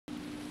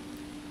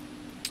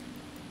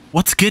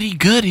What's goody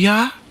good,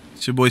 y'all?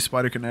 It's your boy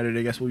Spotty, Cornet.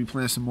 I guess we'll be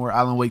playing some more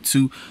Alan Wake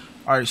 2.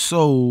 Alright,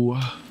 so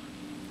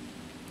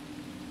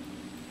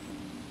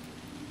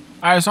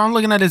I'm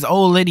looking at this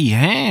old lady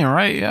hand,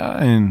 right?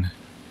 Yeah, and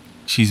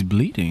she's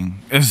bleeding.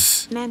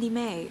 Mandy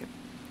May,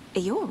 are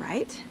you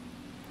alright?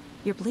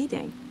 You're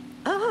bleeding.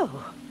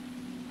 Oh,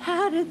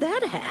 how did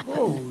that happen?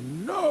 Oh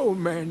no,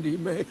 Mandy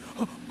May.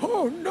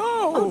 Oh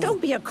no! Oh,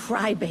 don't be a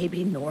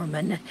crybaby,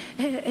 Norman.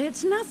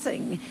 It's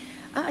nothing.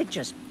 I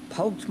just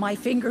poked my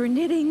finger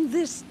knitting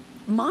this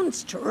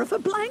monster of a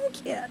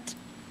blanket.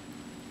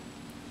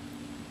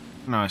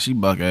 Nah, she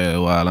buck ass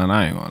wild, and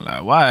I ain't gonna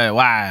lie.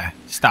 Why?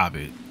 Stop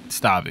it.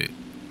 Stop.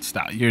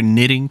 You're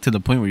knitting to the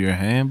point where your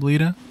hand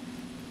bleeding?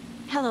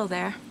 Hello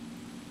there.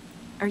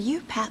 Are you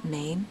Pat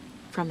Maine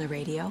from the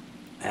radio?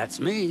 That's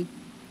me.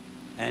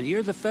 And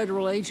you're the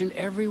federal agent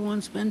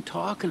everyone's been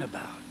talking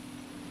about.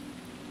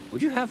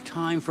 Would you have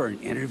time for an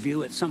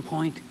interview at some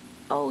point?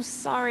 Oh,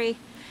 sorry.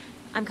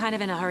 I'm kind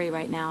of in a hurry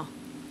right now.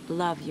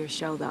 Love your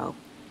show, though.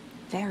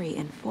 Very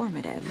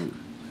informative.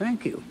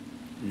 Thank you.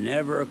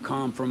 Never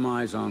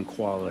compromise on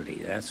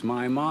quality. That's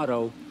my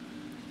motto.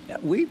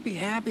 We'd be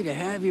happy to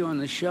have you on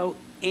the show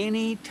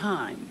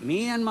anytime.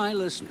 Me and my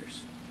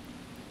listeners.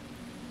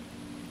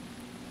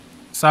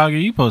 Saga,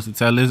 you supposed to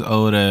tell this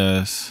old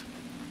ass.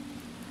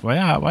 Why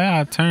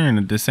y'all turn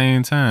at the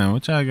same time?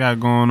 What y'all got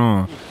going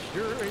on?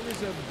 Sure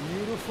is a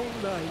beautiful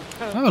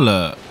night. Hold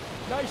up.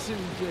 Nice and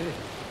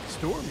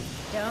stormy.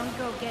 Don't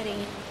go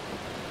getting...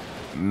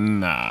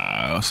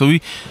 Nah. So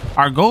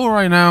our goal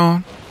right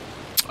now,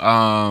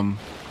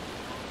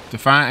 to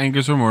find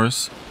Anger's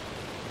remorse.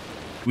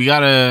 We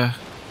gotta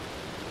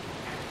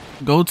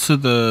go to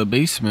the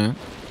basement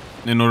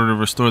in order to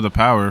restore the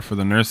power for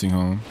the nursing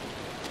home.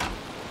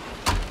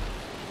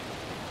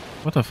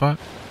 What the fuck?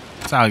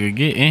 Saga,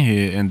 get in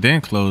here and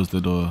then close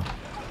the door.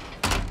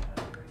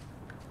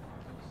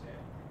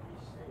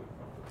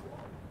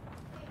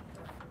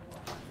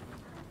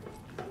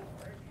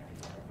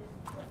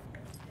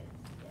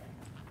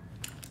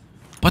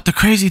 But the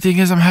crazy thing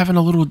is I'm having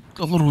a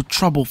little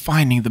trouble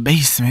finding the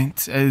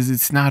basement, as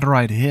it's not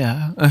right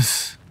here.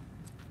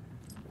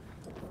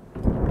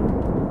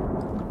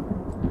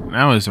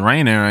 Now it's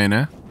raining right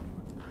now.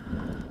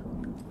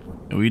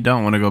 We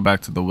don't want to go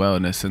back to the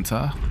wellness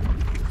center.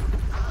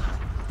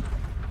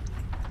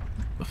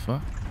 The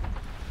fuck?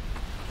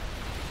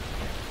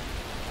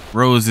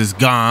 Rose is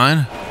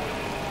gone.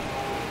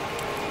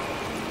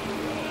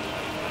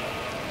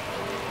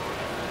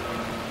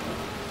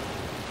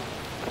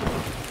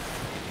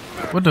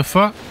 What the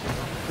fuck?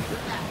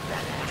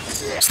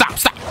 Stop!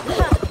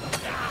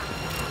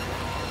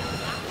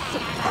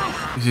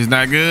 This is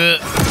not good.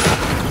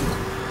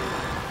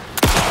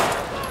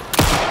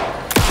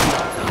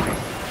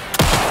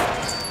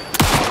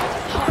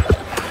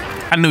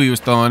 I knew he was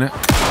throwing it.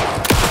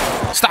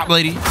 Stop,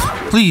 lady.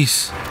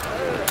 Please.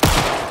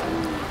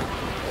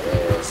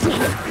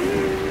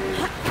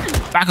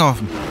 Back off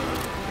him.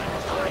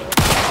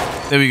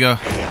 There we go.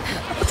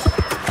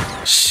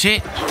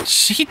 Shit.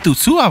 She threw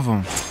two of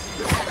them.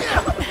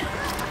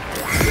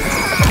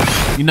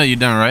 You know you're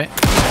done, right?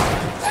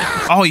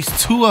 Oh, he's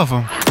two of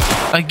them.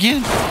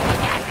 Again.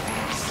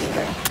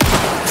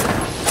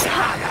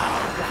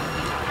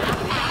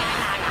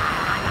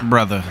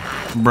 Brother.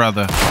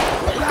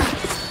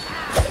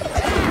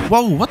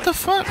 Whoa, what the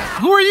fuck?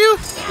 Who are you?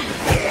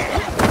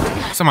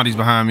 Somebody's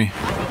behind me.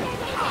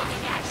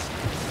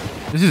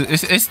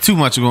 It's too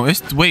much going.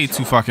 It's way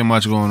too fucking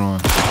much going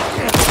on.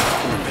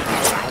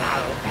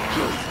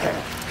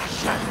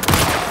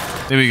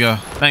 There we go.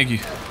 Thank you.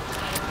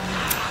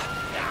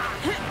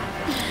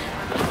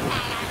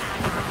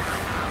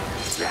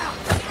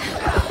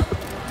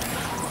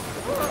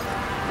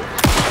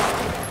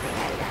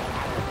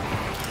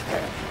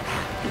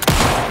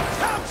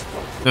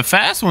 The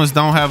fast ones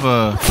don't have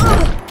a...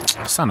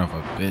 Son of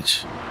a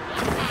bitch.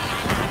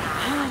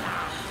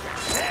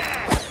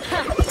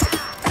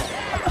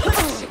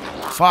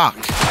 Fuck.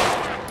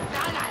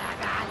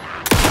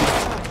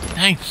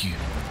 Thank you.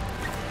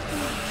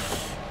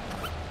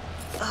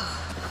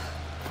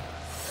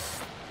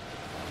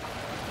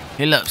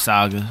 Heal up,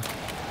 Saga.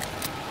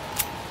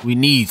 We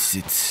needs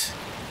it.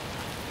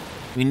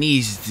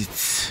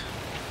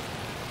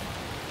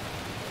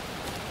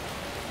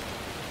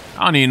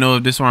 I don't even know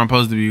if this is where I'm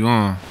supposed to be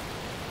going.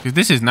 Because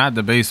this is not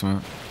the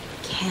basement.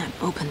 Can't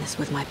open this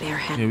with my bare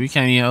hands. Yeah, we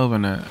can't even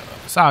open that.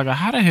 Saga,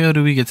 how the hell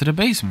do we get to the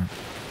basement?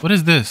 What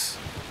is this?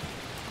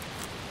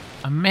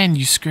 A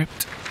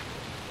manuscript.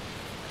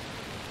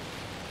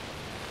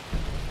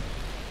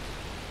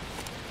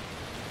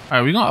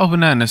 Alright, we're gonna open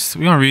that in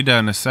we're gonna read that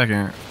in a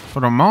second. For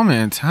the moment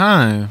in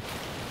time.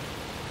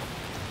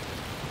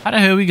 How the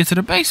hell we get to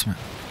the basement?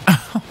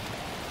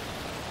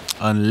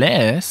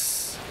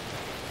 Unless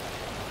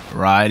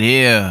right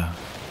here.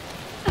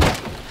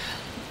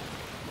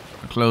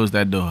 Close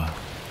that door.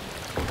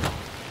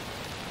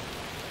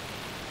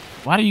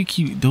 Why do you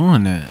keep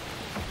doing that?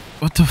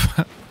 What the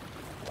fuck?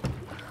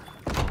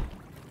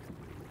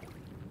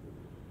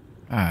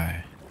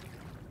 Alright.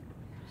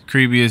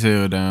 Creepy as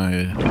hell down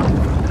here.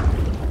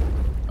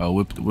 Oh,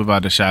 whip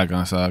out the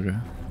shotgun,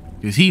 Saga.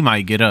 Because he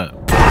might get up.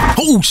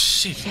 Oh,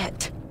 shit.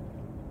 Shit.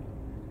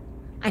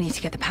 I need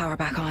to get the power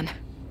back on.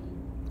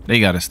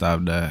 They gotta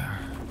stop that.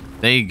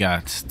 They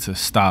got to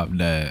stop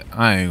that.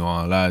 I ain't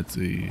gonna lie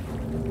to you.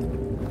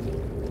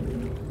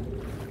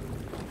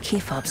 Key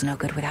fob's no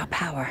good without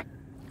power.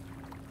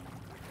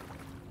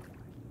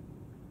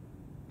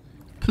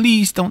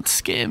 Please don't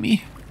scare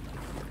me.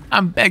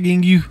 I'm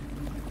begging you.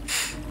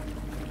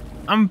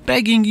 I'm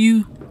begging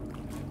you.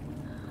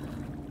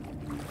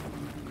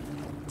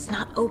 It's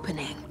not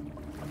opening.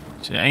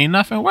 Shit, ain't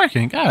nothing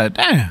working. God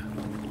damn.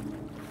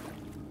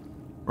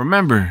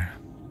 Remember,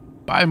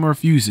 buy more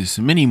fuses,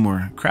 many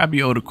more.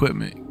 Crappy old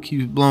equipment.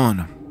 Keep blowing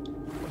them.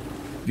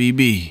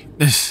 VB.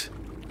 This.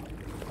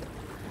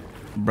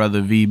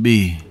 Brother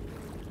VB.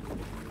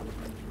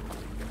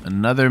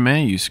 Another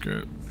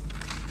manuscript.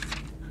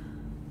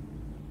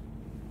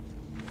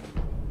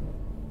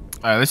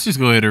 Alright, let's just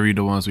go ahead and read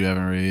the ones we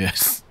haven't read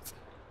yet.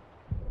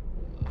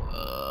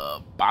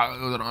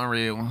 Go to the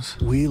unread ones.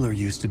 Wheeler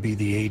used to be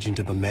the agent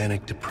of a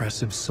manic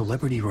depressive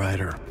celebrity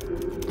writer,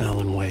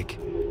 Alan Wake.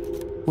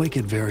 Wake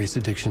had various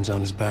addictions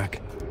on his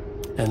back.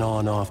 An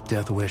on-off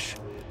death wish.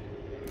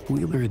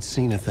 Wheeler had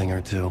seen a thing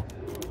or two.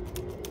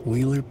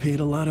 Wheeler paid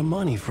a lot of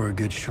money for a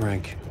good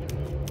shrink.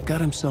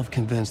 Got himself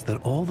convinced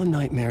that all the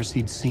nightmares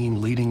he'd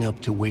seen leading up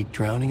to Wake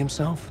drowning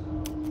himself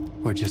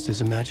were just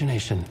his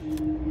imagination.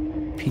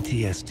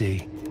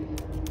 PTSD.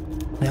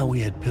 Now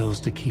he had pills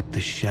to keep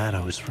the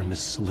shadows from his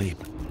sleep.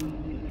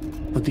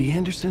 But the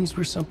Andersons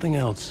were something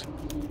else.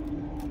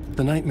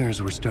 The nightmares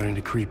were starting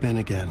to creep in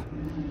again.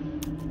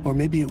 Or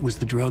maybe it was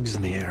the drugs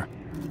in the air.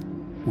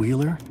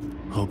 Wheeler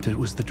hoped it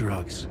was the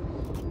drugs.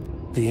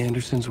 The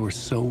Andersons were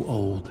so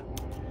old.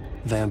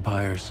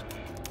 Vampires.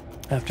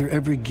 After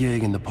every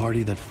gig and the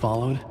party that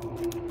followed,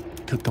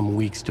 it took them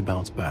weeks to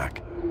bounce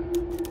back.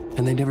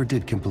 And they never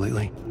did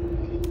completely.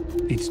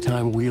 Each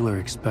time Wheeler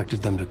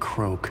expected them to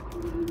croak.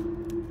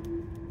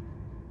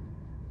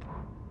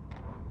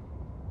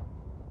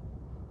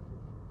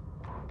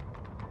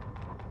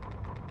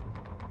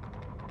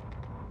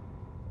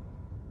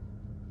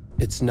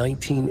 It's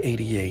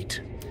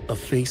 1988, a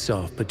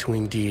face-off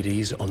between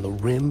deities on the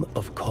rim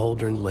of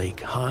Cauldron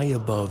Lake, high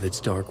above its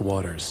dark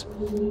waters.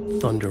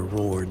 Thunder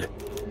roared,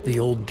 the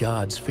old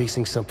gods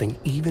facing something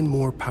even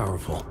more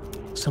powerful,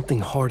 something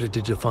harder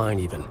to define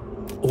even.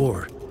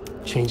 Or,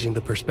 changing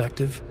the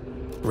perspective,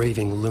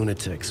 raving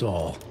lunatics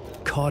all,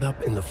 caught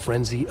up in the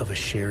frenzy of a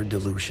shared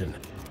delusion.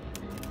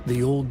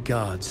 The old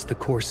gods, the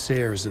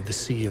corsairs of the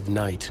Sea of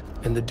Night,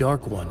 and the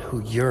Dark One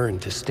who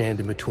yearned to stand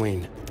in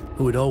between,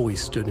 who had always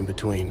stood in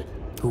between,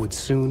 who would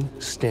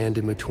soon stand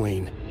in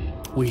between.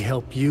 We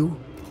help you,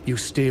 you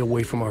stay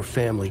away from our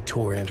family,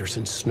 Tor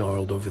Anderson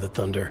snarled over the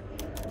thunder.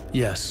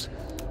 Yes,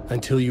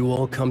 until you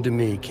all come to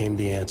me, came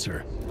the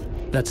answer.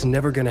 That's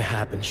never gonna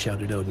happen,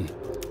 shouted Odin.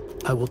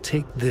 I will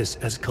take this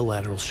as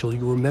collateral, shall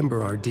you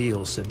remember our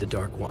deal, said the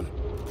Dark One.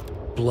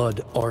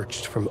 Blood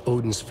arched from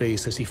Odin's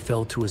face as he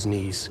fell to his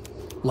knees.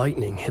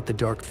 Lightning hit the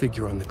dark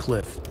figure on the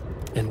cliff,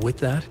 and with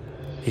that,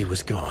 he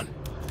was gone.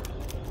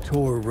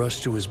 Tor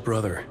rushed to his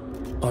brother.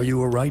 Are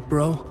you alright,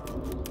 bro?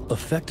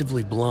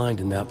 Effectively blind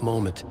in that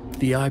moment,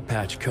 the eye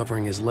patch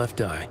covering his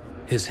left eye,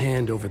 his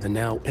hand over the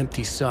now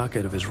empty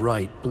socket of his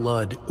right,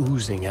 blood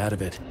oozing out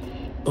of it.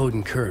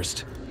 Odin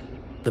cursed.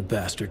 The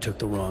bastard took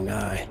the wrong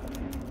eye.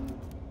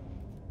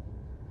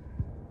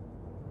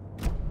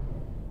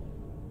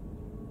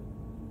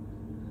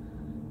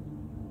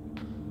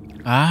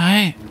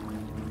 Alright.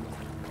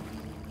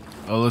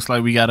 Oh, looks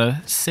like we got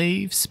a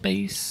save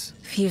space.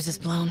 Fuse is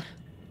blown.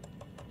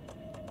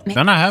 Do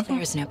I not have one?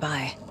 There's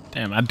nearby.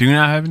 Damn, I do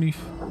not have any.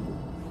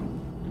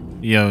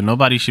 Yo,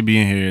 nobody should be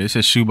in here. It's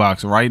a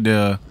shoebox right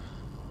there.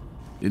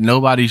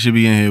 Nobody should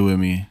be in here with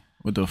me.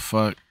 What the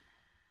fuck?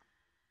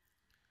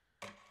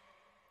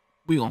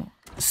 We gonna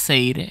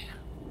say that.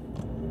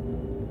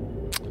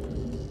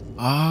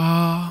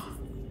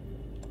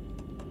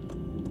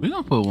 We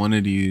gonna put one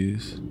of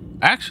these.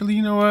 Actually,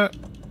 you know what?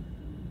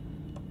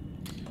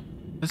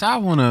 Cause I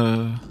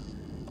wanna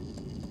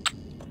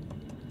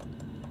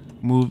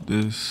move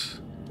this.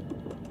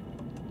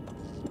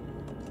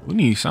 We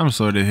need some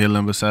sort of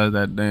healing besides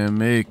that damn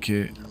med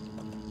kit.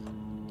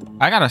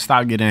 I gotta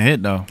stop getting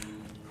hit though.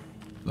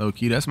 Low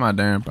key, that's my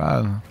damn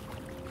problem.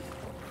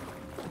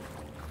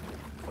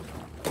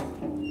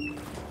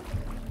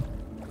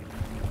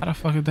 How the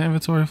fuck is the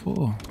inventory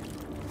full?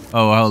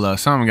 Oh, hold up.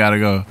 Something gotta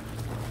go.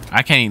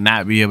 I can't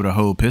not be able to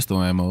hold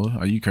pistol ammo.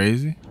 Are you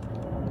crazy?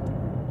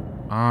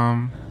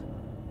 I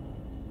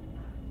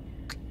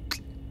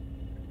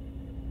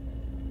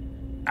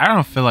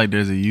don't feel like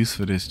there's a use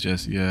for this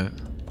just yet.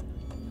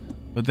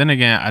 But then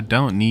again, I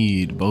don't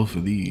need both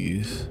of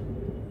these.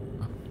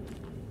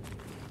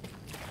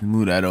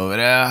 Move that over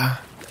there.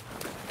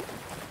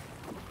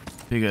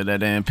 Pick up that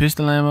damn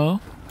pistol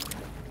ammo.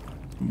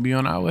 Be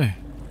on our way.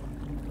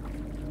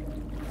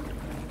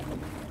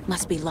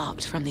 Must be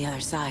locked from the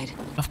other side.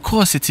 Of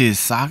course it is,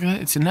 Saga.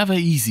 It's never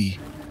easy.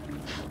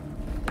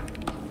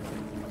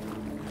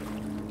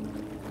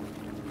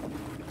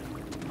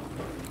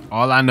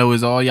 All I know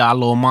is all y'all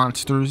little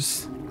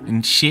monsters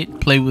and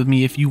shit, play with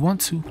me if you want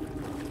to.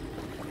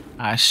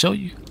 I show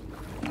you.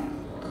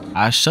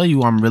 I show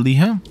you I'm really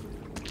him.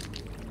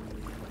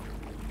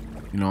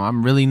 You know,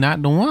 I'm really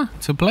not the one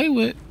to play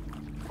with.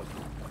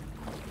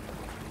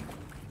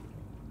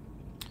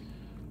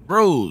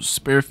 Bros,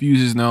 spare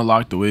fuses now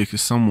locked away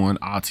because someone,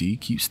 Ati,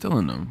 keeps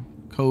stealing them.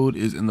 Code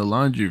is in the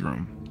laundry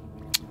room.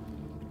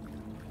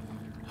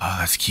 Oh,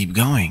 let's keep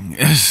going.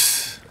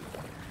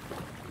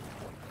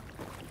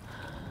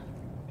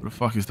 Where the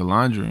fuck is the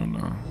laundry room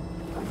now?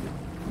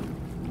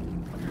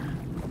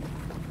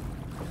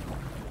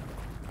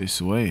 This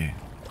way.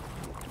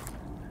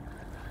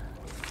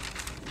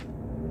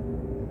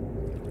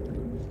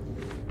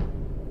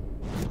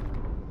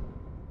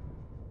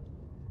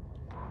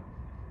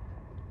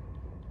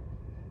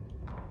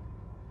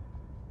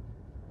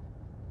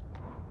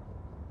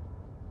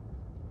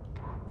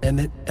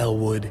 Emmett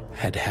Elwood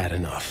had had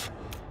enough.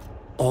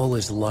 All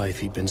his life,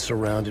 he'd been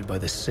surrounded by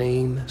the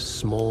same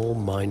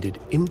small-minded,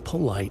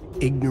 impolite,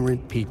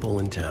 ignorant people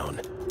in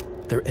town.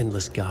 Their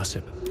endless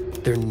gossip,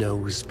 their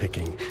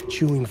nose-picking,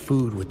 chewing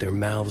food with their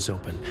mouths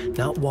open,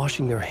 not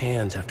washing their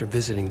hands after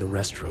visiting the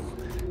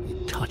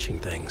restroom, touching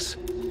things,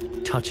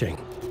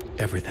 touching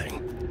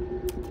everything.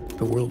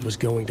 The world was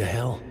going to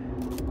hell.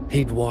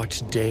 He'd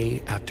watched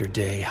day after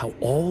day how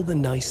all the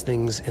nice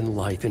things in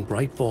life in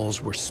Bright Falls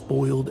were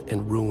spoiled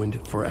and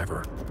ruined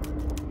forever.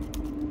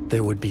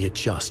 There would be a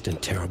just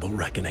and terrible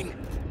reckoning.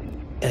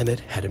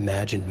 Emmett had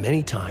imagined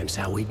many times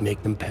how he'd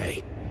make them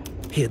pay.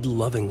 He had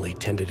lovingly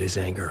tended his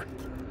anger,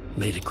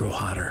 made it grow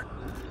hotter.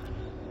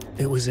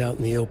 It was out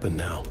in the open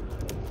now.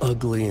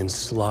 Ugly and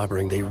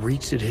slobbering, they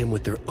reached at him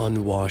with their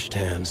unwashed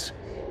hands.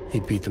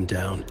 He'd beat them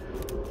down,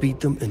 beat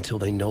them until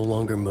they no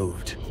longer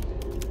moved.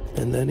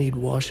 And then he'd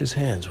wash his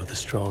hands with a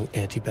strong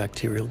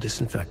antibacterial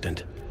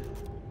disinfectant.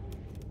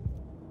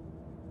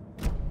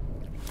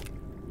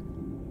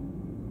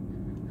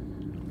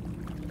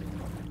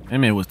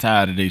 Emmett was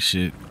tired of this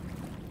shit.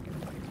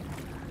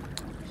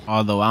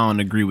 Although I don't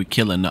agree with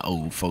killing the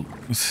old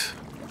folks.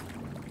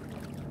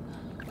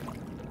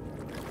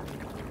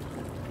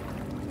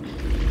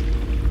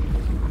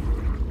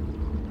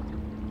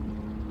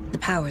 The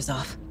power's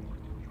off.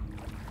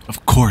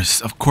 Of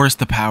course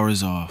the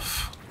power's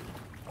off.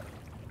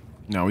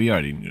 No, we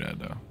already knew that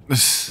though.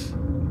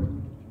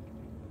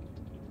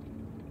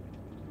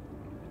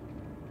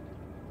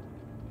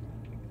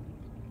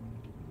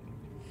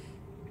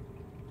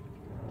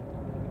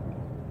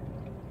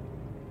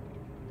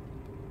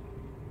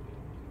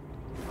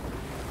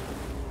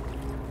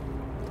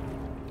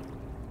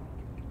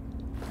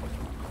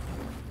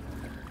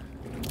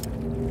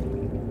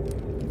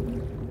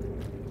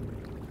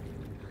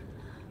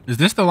 Is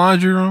this the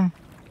laundry room?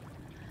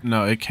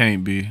 No, it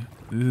can't be.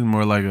 This is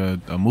more like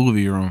a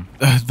movie room.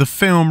 The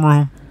film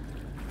room.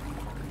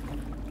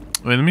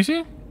 Wait, let me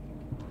see.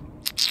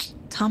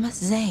 Thomas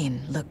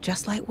Zane looked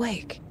just like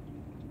Wake.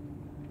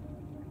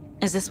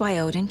 Is this why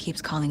Odin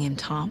keeps calling him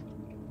Tom?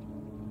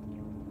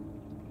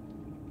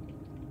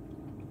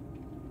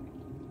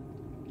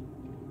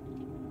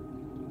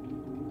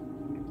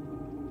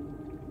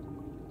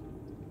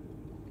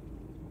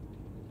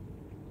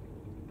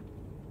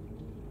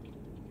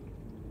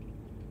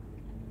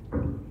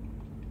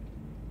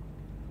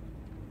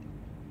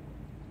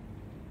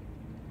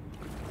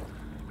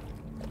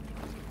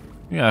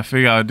 We gotta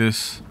figure out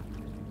this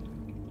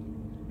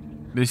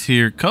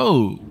here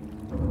code.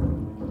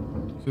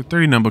 It's a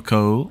 3-number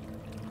code.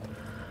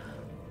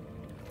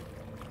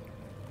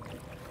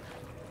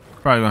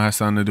 Probably gonna have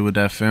something to do with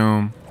that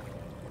film.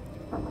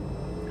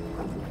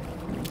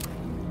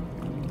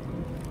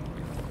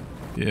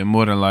 Yeah,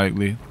 more than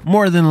likely.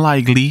 More than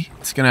likely,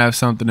 it's gonna have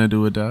something to do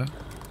with that.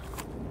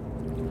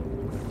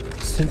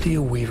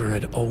 Cynthia Weaver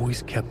had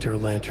always kept her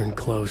lantern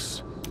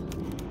close.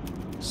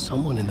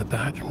 Someone in the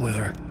bathroom with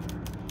her.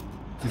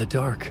 In the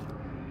dark.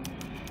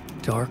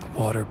 Dark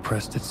water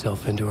pressed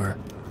itself into her.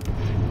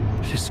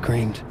 She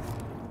screamed.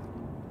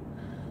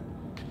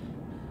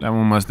 That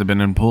one must have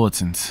been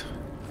important.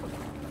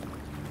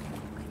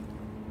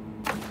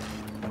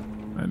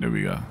 Right, there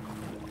we go.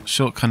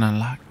 Shortcut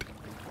unlocked.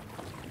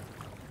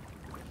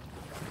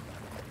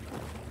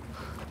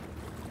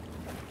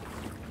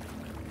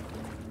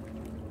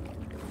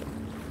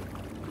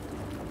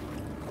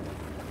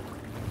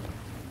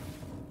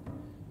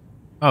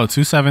 Oh,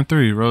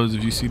 273. Rose,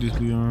 if you see this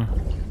video.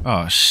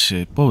 Oh,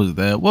 shit. What was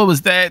that? What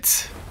was that?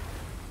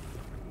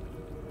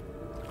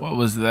 What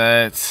was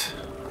that?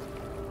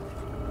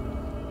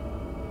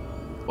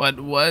 What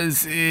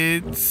was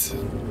it?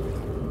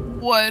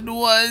 What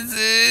was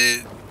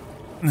it?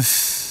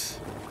 Let's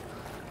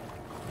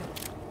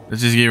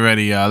just get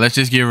ready, y'all. Let's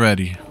just get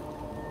ready.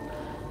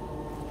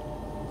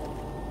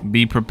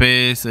 Be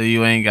prepared so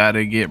you ain't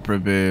gotta get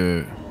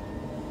prepared.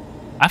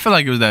 I feel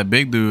like it was that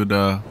big dude,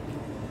 though.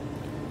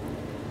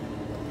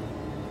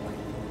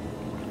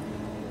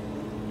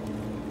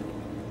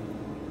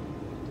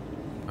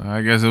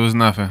 I guess it was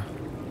nothing.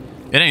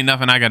 It ain't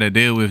nothing I gotta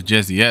deal with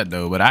just yet,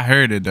 though. But I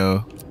heard it,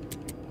 though.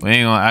 We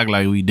ain't gonna act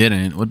like we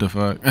didn't. What the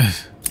fuck?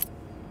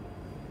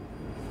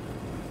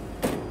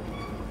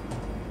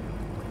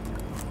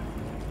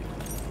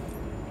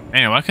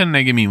 Damn, why couldn't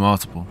they give me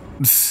multiple?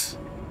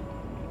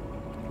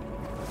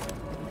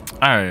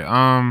 Alright,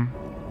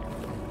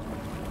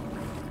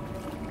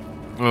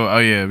 oh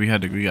yeah, we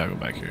gotta go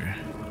back here.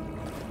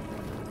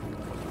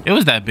 It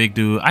was that big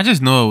dude. I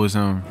just know it was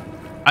him.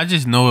 I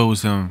just know it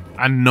was him.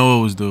 I know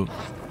it was dude.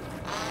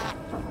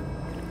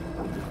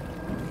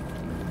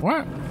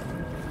 What?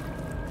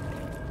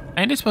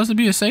 Ain't this supposed to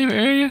be a safe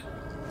area?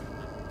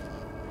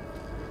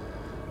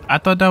 I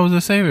thought that was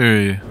a safe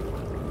area.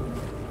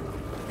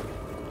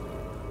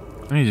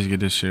 Let me just get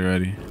this shit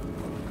ready.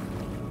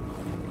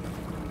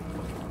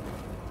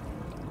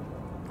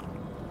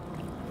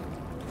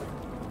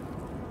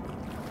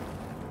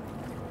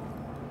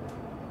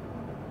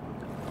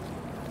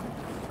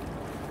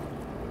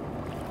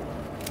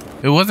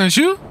 It wasn't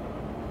you?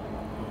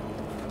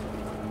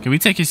 Can we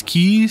take his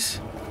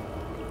keys?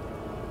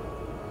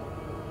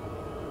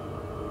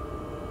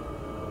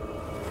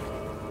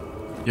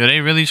 Yo,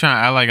 they really trying to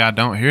act like I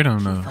don't hear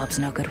them though. Bulb's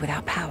no good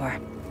without power.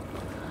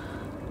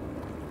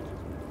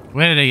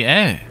 Where are they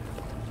at?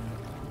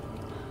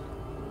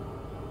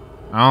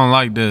 I don't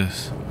like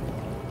this.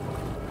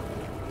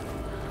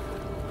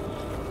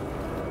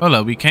 Hold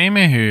up, we came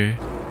in here.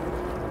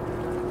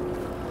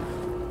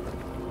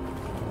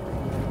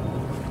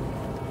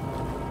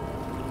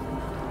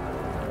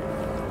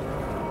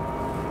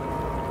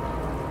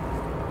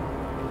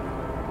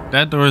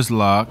 That door is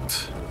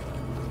locked.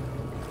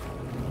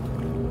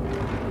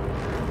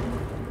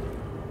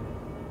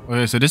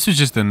 Okay, so this was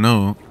just a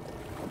note.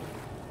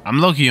 I'm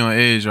low-key on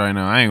edge right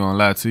now. I ain't gonna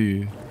lie to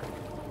you.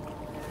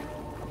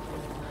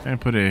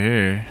 Can't put it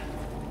here.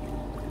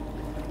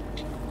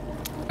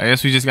 I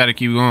guess we just gotta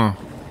keep going.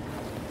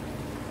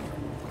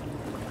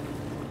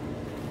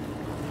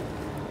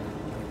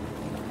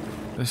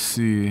 Let's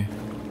see.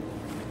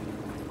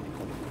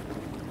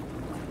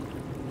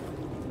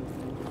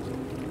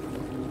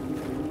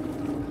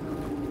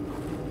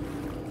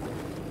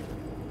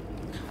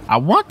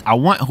 I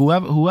want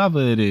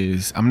whoever it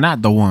is. I'm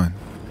not the one.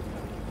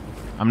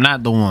 I'm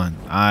not the one.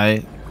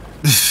 Alright.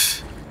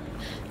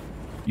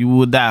 You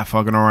will die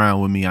fucking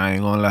around with me. I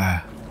ain't gonna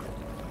lie.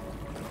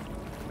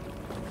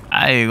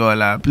 I ain't gonna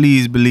lie.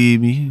 Please believe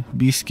me.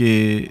 Be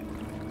scared.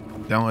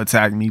 Don't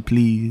attack me,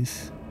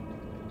 please.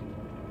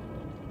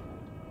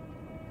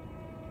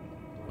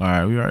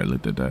 Alright, we already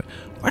looked at that.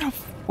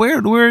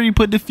 Where you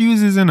put the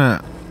fuses in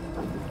that?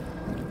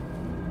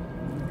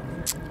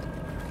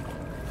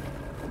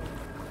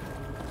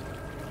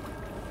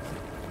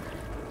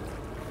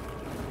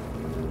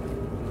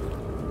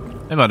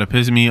 They about to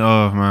piss me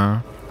off,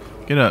 man.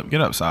 Get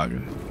up,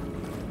 Saga.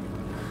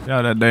 Get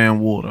out of that damn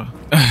water.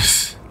 I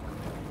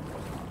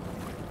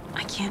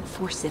can't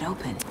force it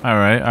open. All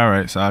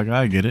right, Saga.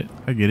 I get it.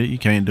 You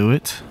can't do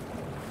it.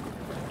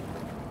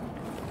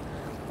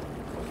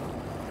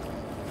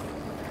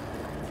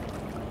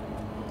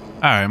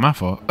 All right, my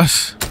fault.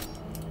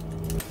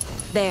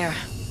 There.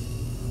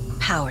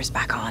 Power's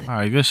back on. All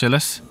right, good shit.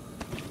 Let's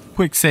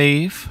quick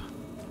save.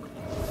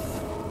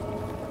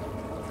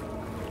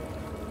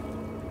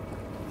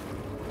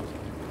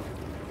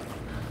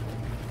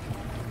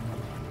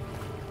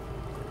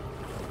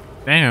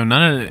 Damn,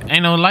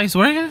 ain't no lights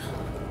working?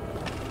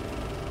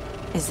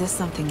 Is this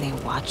something they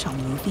watch on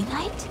movie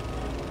night?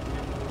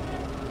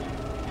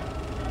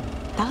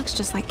 That looks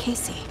just like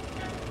Casey.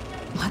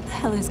 What the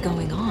hell is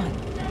going on?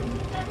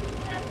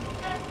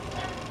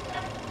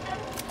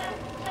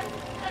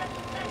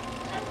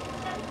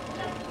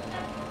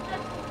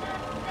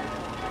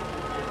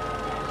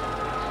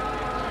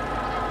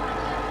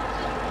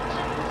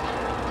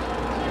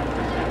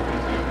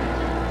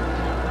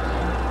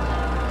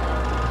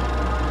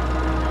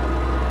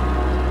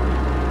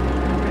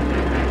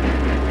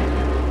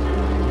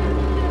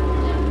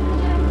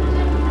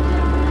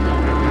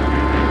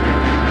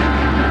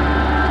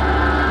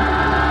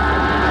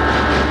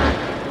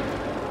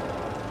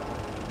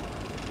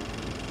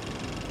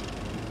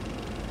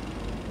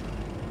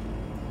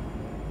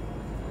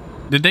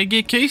 Did they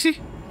get Casey?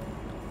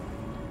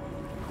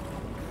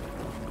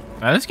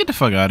 Alright, let's get the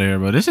fuck out of here,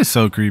 bro. This is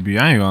so creepy.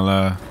 I ain't gonna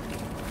lie.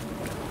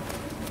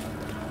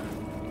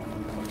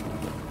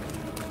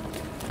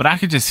 But I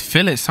could just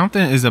feel it.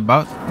 Something is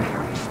about.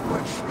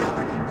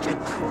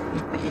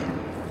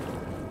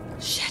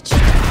 Shit.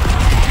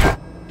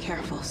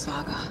 Careful,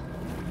 Saga.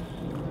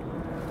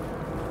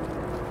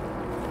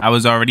 I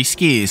was already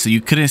scared, so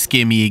you couldn't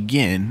scare me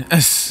again.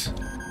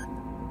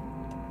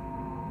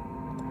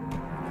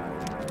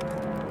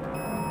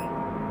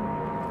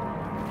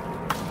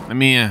 Let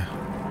me in.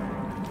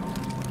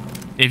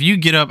 If you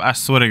get up, I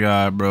swear to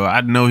God, bro, I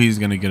know he's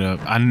gonna get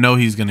up. I know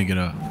he's gonna get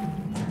up.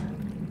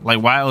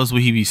 Like, why else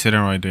would he be sitting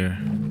right there?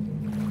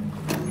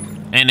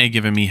 And they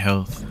giving me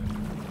health.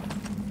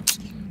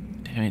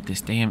 Damn it, this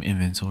damn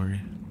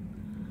inventory.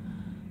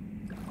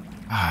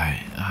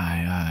 Alright.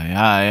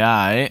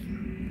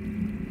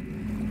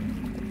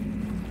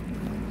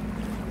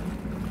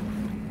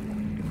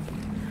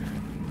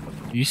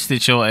 You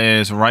sit your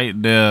ass right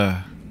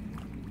there.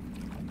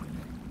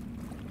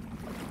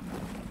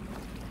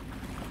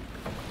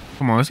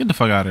 Come on, let's get the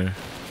fuck out of here.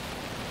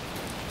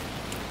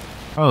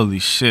 Holy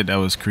shit, that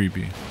was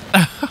creepy.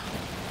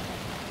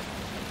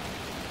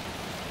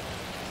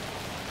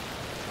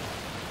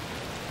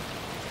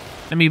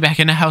 Let me back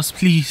in the house,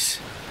 please.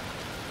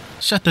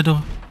 Shut the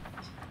door.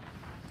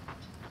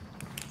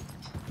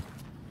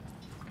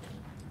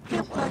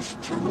 It was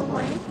too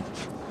late.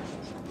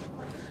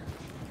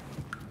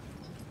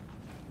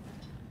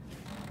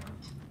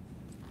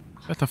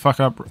 Shut the fuck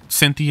up,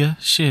 Cynthia.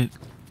 Shit.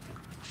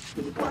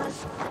 She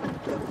was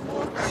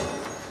underwater.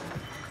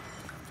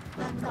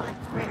 The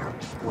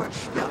nightmares were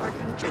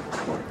starting to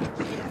creep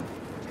in.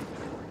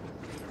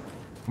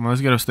 Come on,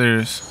 let's get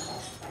upstairs.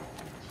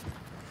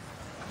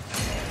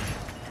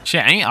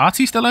 Shit, ain't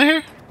Auntie still in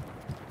here?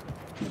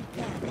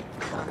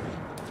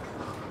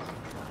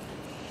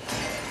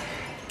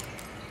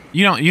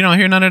 You don't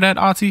hear none of that,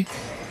 Auntie?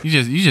 You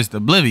just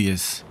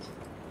oblivious.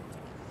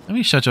 Let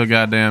me shut your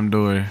goddamn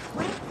door.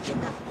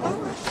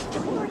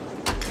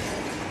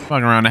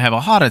 Fucking around to have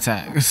a heart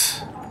attack.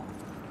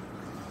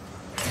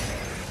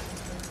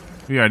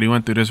 We already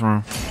went through this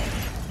room.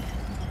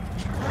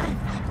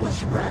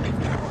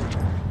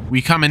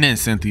 We coming in,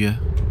 Cynthia.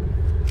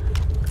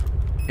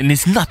 And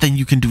there's nothing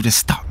you can do to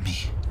stop me.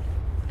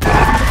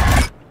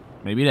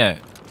 Maybe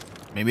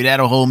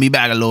that'll hold me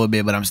back a little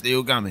bit, but I'm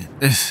still coming.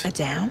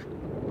 Madame?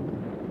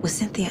 Was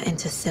Cynthia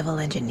into civil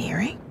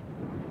engineering?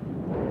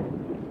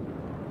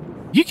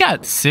 You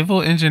got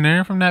civil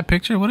engineering from that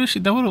picture? What if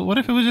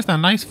it was just a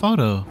nice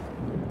photo?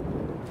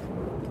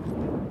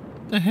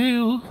 The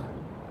hell?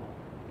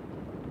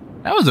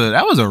 That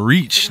was a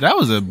reach. That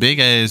was a big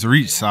ass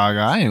reach, Saga.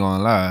 I ain't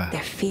gonna lie.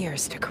 Their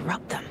fears to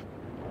corrupt them.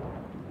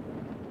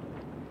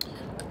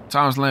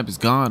 Tom's lamp is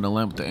gone. The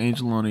lamp with the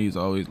angel on it. He's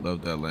always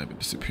loved that lamp. It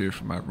disappeared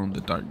from my room. The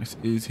darkness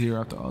is here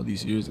after all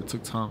these years. It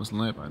took Tom's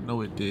lamp. I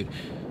know it did.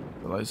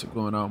 The lights are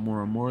going out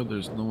more and more.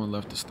 There's no one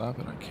left to stop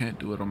it. I can't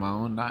do it on my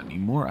own. Not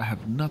anymore. I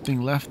have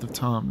nothing left of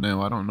Tom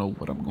now. I don't know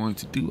what I'm going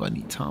to do. I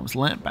need Tom's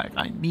lamp back.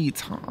 I need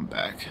Tom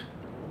back.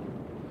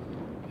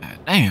 God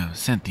damn,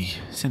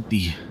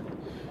 Cynthia.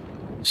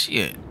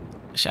 Shit.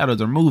 The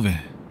shadows are moving.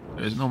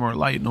 There's no more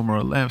light, no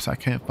more lamps. I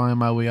can't find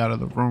my way out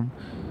of the room.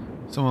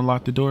 Someone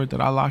locked the door. Did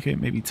I lock it?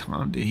 Maybe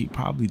Tom did. He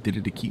probably did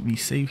it to keep me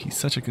safe. He's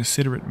such a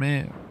considerate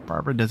man.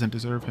 Barbara doesn't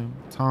deserve him.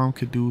 Tom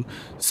could do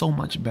so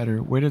much better.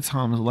 Where did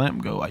Tom's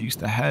lamp go? I used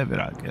to have it.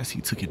 I guess he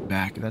took it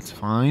back. That's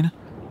fine.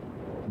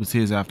 It was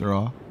his after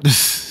all.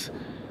 The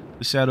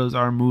shadows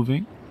are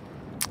moving.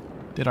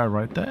 Did I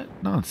write that?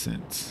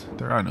 Nonsense.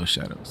 There are no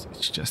shadows.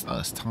 It's just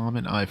us, Tom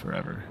and I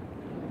forever.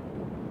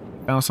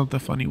 Found something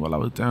funny while I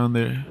was down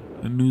there.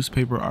 A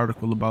newspaper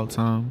article about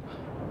Tom.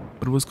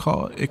 But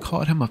it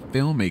called him a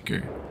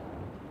filmmaker.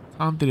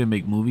 Tom didn't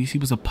make movies. He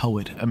was a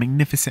poet, a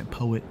magnificent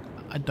poet.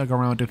 I dug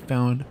around and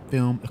found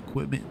film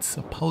equipment,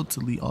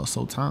 supposedly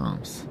also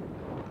Tom's.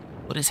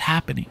 What is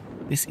happening?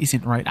 This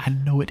isn't right. I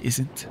know it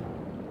isn't.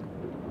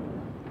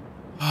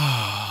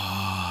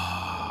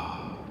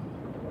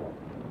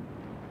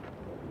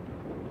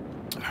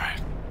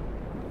 Alright.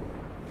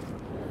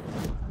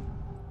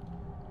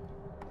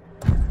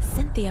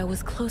 Cynthia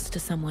was close to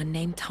someone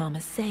named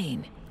Thomas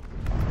Zane.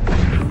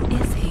 Who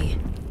is he?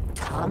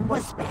 Tom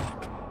was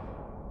back.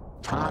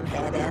 Tom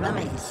had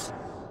enemies.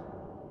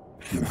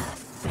 In a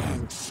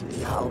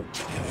fancy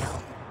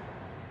hotel.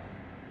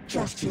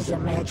 Just his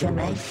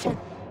imagination.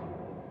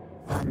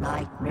 The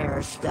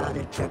nightmare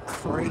started to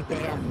creep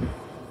in.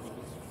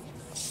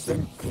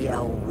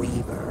 Cynthia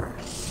Weaver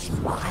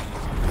smiled.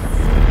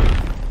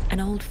 An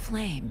old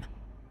flame.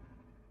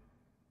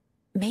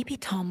 Maybe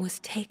Tom was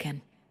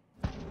taken.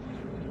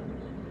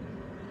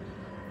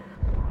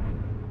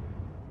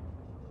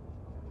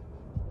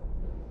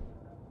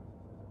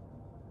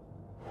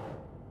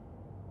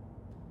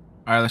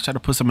 All right, let's try to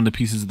put some of the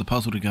pieces of the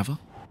puzzle together.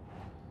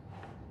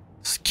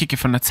 Let's kick it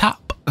from the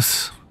top.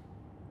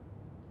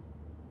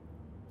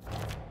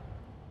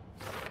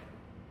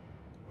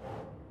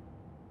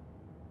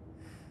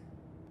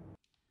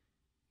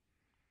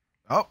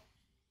 Oh.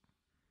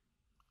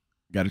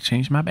 Gotta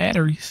change my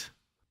batteries.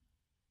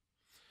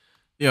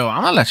 Yo,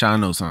 I'm gonna let y'all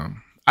know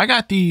something. I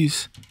got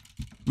these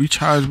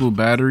rechargeable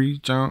battery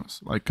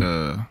jumps like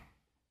a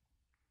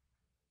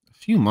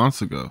few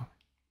months ago.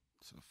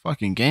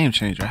 Fucking game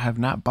changer. I have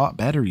not bought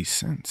batteries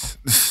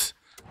since.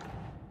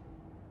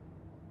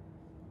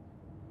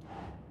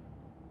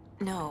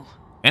 No.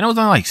 And it was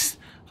on like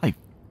 $15,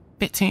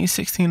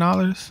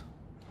 $16.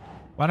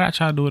 Why did I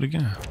try to do it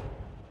again?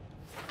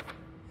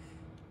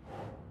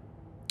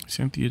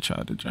 Cynthia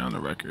tried to drown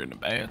the record in the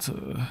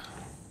bathtub.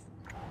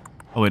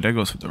 Oh wait, that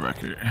goes for the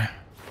record.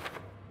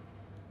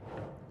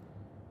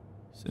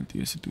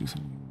 Cynthia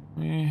seducing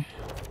me.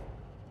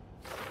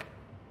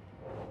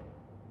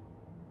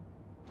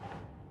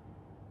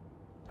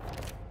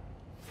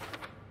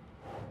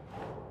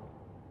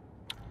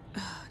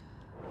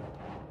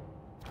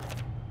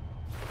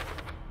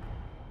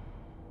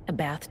 A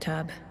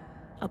bathtub,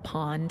 a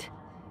pond,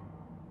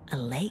 a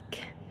lake.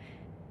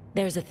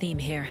 There's a theme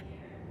here.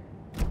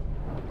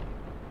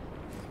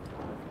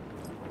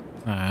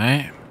 All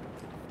right.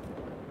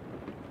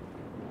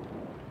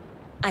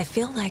 I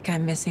feel like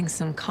I'm missing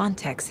some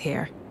context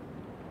here.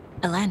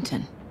 A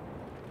lantern.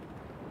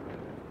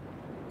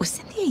 Was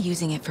Cynthia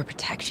using it for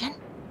protection?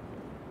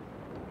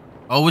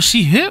 Oh, was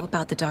she hip? What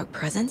about the dark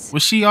presence?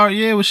 Was she already?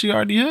 Yeah, was she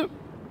already hip?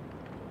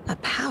 A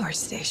power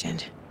station.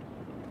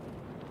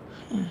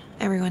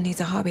 Everyone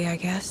needs a hobby, I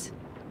guess.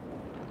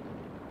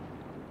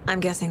 I'm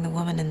guessing the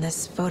woman in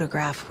this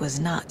photograph was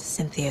not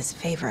Cynthia's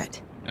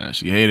favorite. Yeah,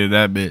 she hated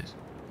that bitch.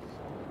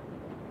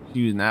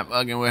 She was not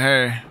fucking with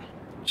her.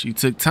 She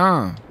took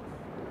time.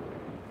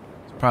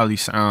 It's probably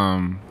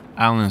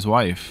Alan's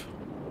wife.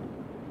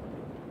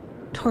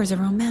 Tor's a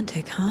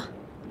romantic, huh?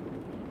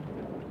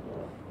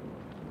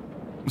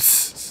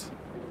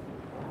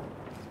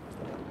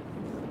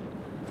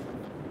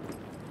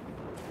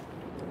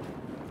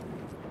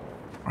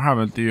 What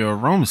happened to your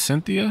room,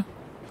 Cynthia?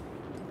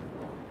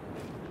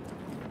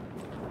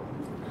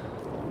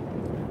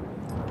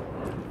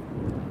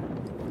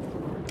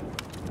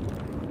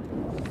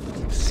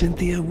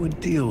 Cynthia would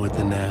deal with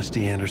the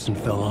nasty Anderson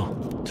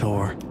fellow,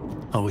 Tor,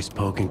 always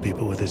poking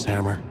people with his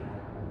hammer.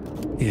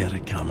 He had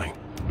it coming.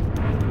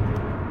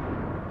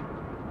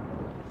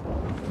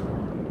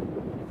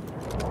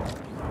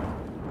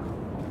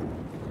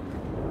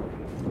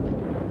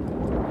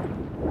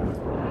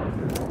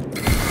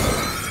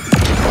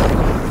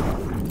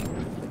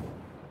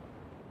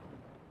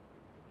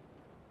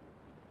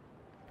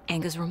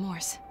 Anger's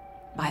Remorse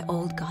by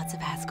Old Gods of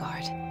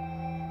Asgard.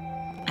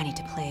 I need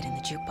to play it in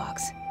the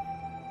jukebox.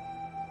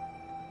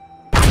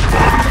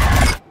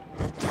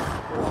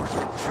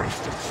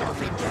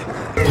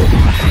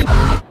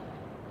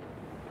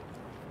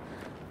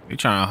 They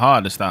trying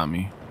hard to stop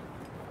me,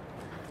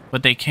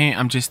 but they can't.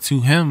 I'm just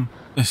too him.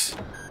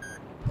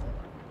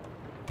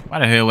 Why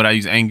the hell would I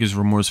use Anger's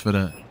Remorse for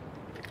that?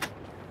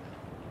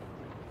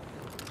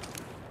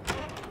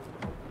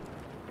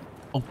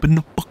 Open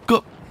the fuck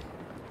up.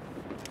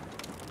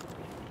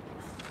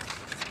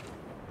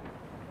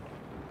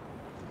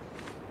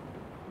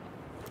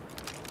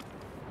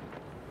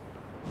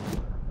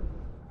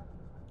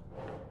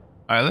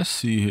 All right, let's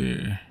see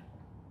here.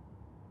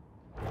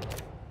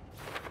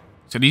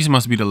 So these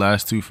must be the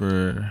last two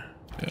for,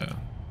 yeah.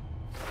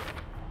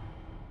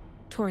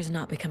 Tor is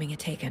not becoming a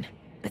Taken,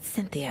 but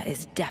Cynthia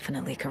is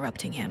definitely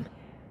corrupting him.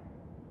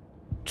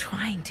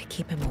 Trying to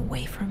keep him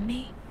away from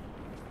me?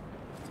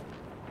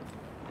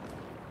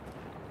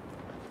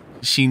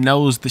 She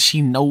knows that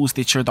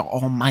you're the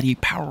almighty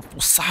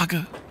powerful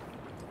Saga.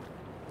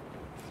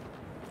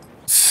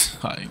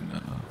 I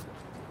know.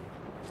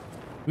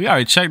 We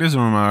already checked this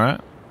room out,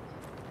 right?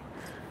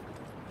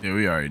 Yeah,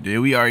 we already did.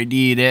 We already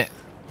did it.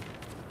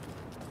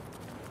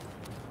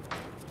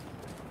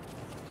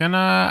 Can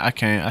I? I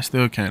can't. I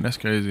still can't. That's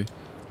crazy.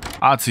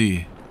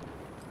 Ati,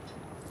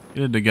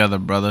 get it together,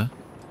 brother.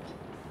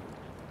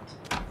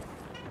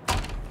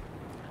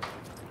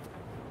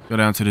 Go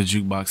down to the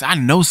jukebox. I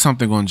know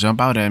something gonna jump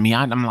out at me.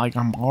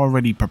 I'm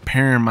already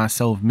preparing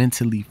myself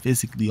mentally,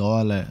 physically,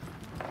 all that.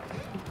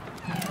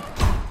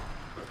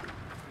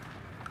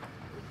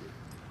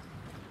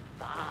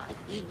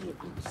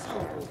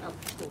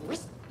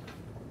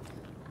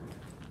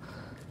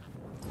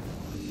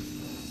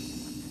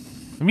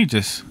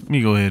 Let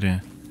me go ahead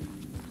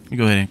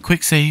and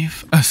quick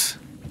save us.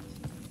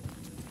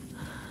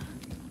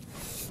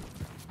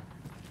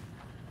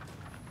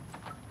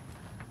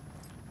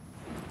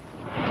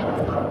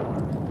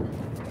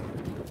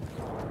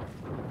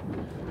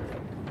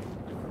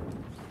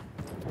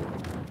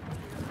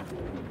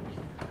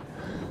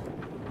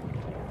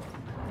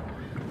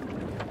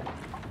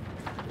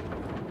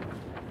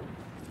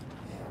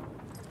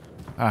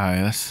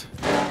 Alright, let's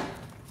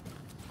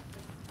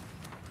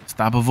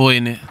stop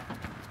avoiding it.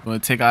 Gonna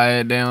take our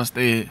head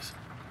downstairs.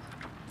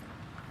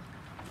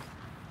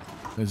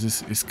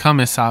 Cause it's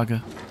coming,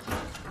 Saga.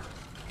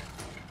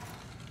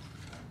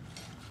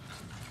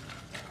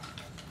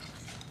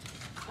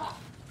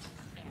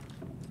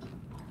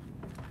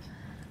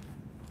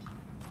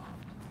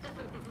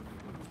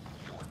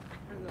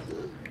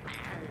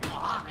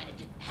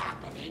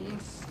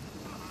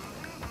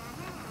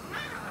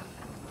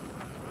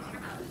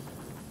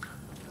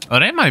 Oh,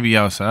 they might be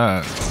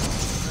outside.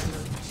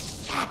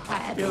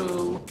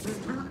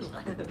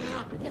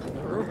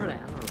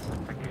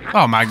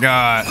 Oh my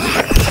God.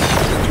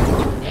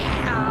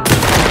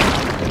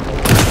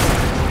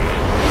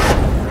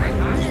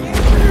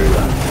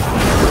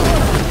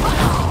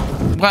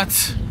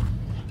 What?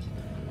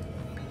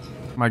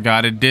 My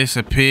God, it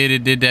disappeared.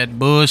 It did that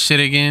bullshit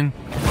again.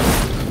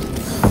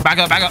 Back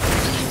up, back up.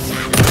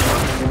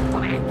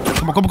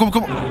 Come on, come on, come on,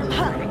 come on.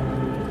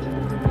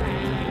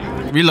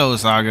 Reload,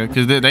 Saga,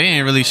 because they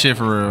ain't really shit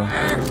for real.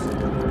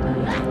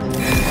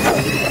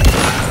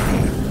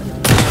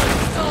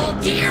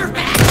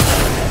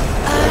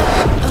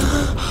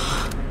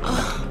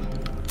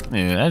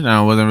 Yeah, that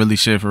joint wasn't really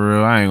shit for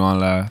real. I ain't gonna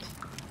lie.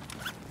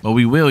 But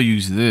we will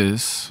use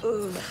this.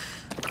 Oh,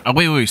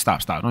 wait,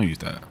 stop. Don't use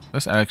that.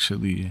 Let's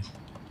actually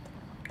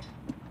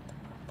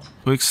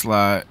quick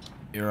slide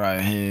it right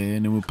here,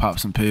 and then we'll pop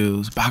some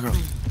pills. Back up.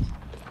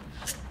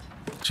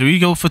 Should we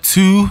go for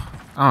 2?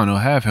 I don't know.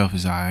 Half health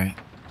is alright.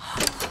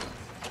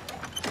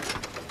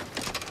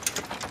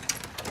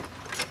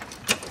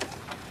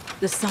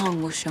 The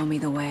song will show me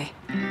the way.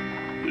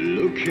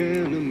 Look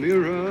in the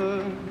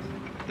mirror,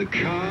 the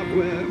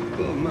cobweb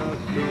of my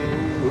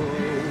soul,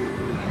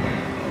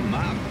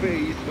 my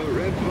face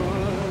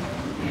forever,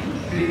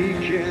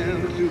 seeking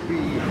to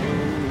be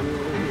whole,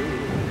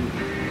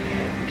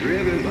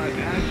 driven by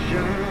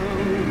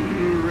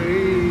passion,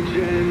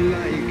 raging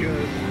like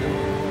a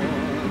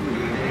storm,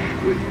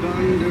 with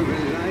thunder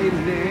and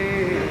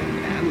lightning,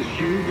 and the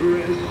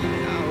hubris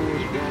I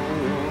was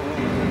born,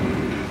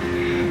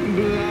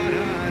 blood,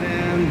 heart,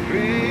 and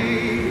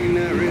pain,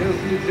 there is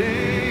to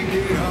take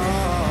it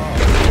all,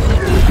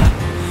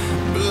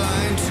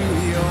 blind to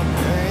your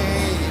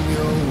pain,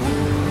 your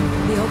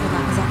wound. The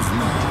overlap is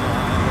excellent.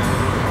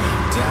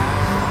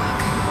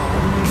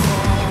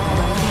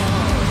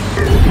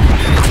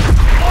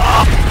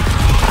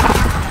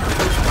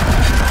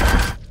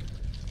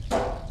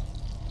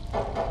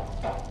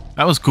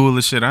 That was cool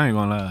as shit, I ain't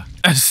gonna lie.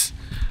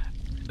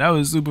 That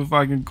was super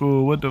fucking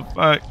cool. What the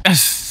fuck?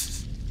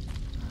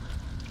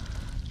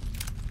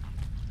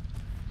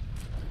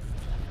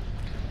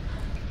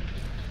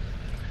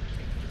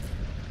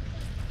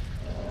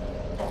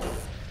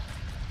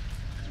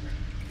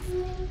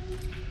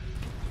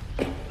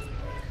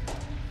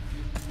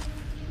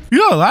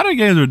 Yeah, a lot of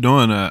games are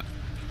doing that.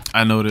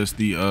 I noticed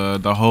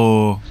the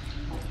whole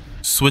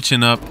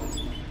switching up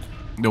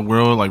the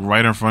world like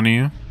right in front of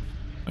you,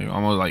 like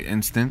almost like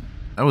instant.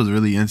 That was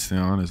really instant,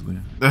 honestly.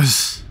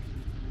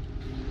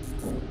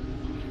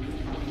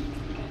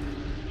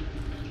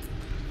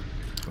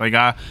 Like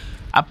I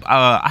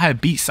had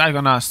beat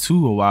Psychonauts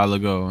 2 a while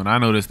ago, and I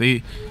noticed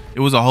it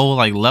was a whole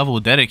like level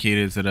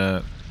dedicated to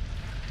that.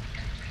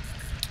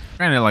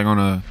 Granted, like on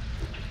a,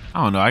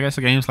 I don't know, I guess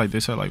the games like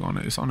this are like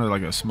it's on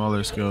like a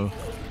smaller scale.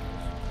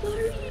 What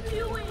are you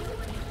doing?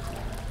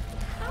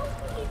 Help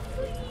me,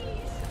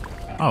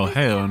 please. Oh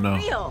hell no.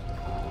 Real.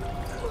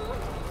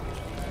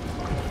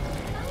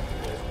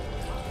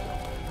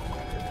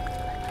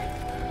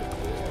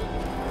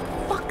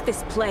 Fuck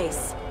this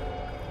place.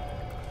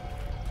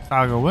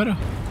 Saga, what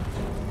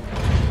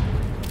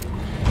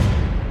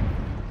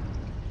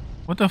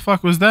the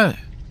fuck was that?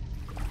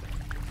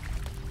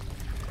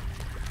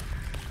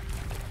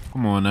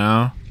 Come on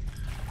now.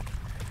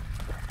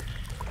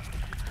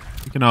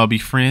 We can all be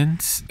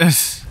friends.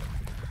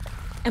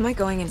 Am I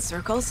going in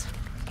circles?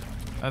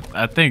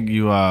 I think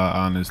you are,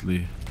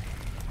 honestly.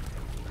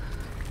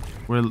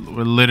 We're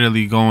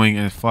literally going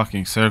in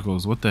fucking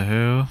circles. What the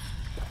hell?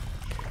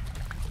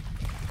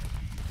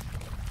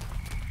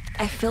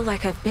 I feel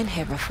like I've been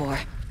here before.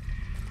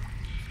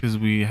 Because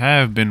we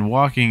have been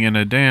walking in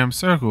a damn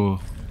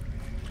circle.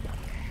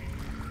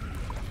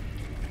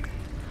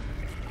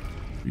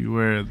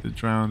 Beware the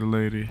drowned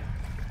lady.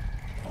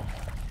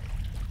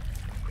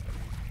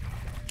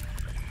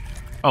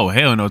 Oh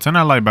hell no, turn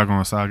that light back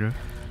on, Saga.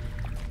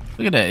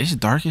 Look at that, it's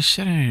dark as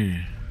shit in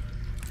here.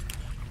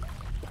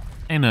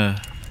 Ain't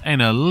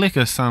a lick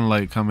of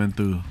sunlight coming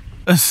through.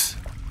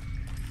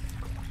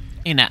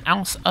 Ain't an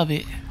ounce of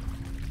it.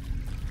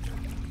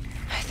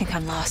 I think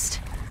I'm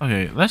lost.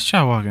 Okay, let's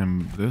try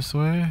walking this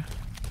way.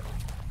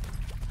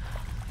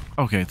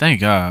 Okay, thank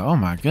God. Oh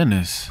my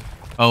goodness.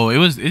 Oh,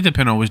 it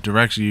depends on which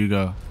direction you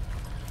go.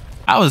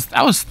 I was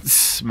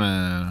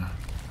man.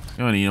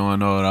 You don't even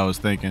know what I was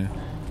thinking.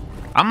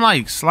 I'm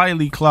like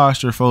slightly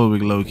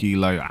claustrophobic, low key.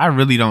 Like I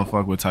really don't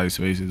fuck with tight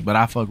spaces, but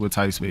I fuck with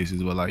tight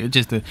spaces. But like it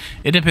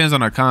depends on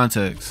the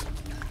context.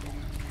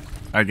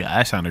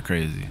 That sounded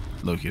crazy,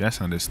 low key. That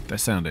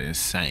sounded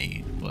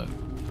insane, but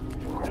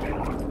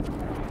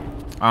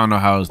I don't know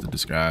how else to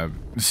describe.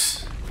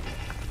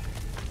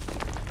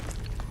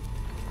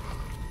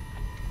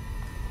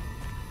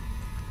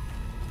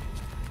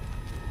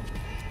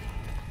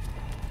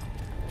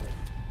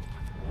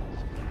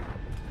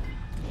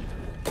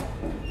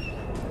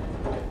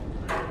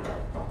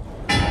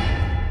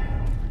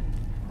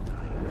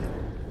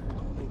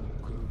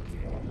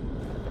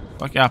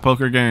 Fuck y'all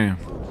poker game.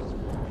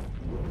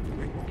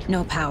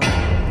 No power.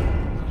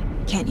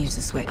 Can't use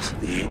the switch.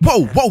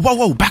 Whoa, whoa, whoa,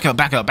 whoa. Back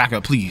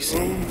up, please.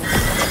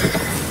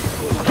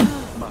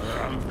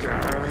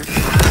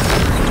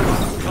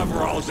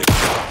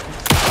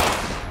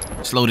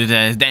 Slow this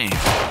ass down.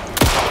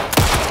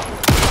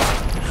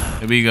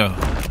 Here we go. I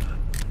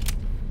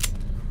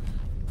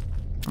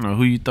don't know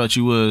who you thought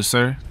you was,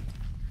 sir.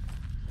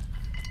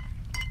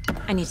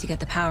 I need to get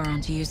the power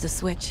on to use the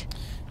switch.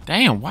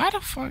 Damn, why the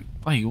fuck?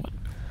 Like, what?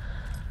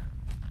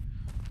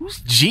 Whose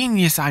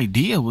genius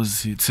idea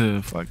was it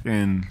to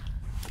fucking...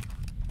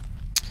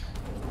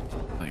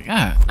 Like,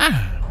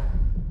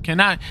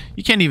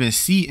 you can't even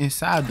see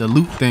inside the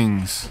loot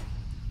things.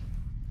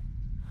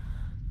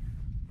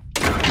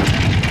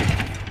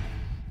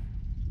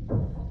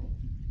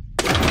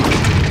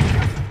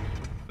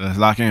 Let's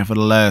lock in for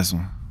the last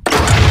one.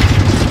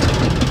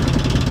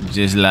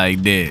 Just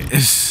like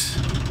this.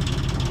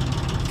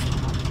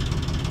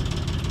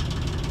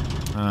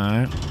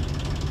 Alright.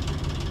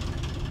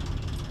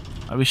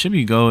 Oh, we should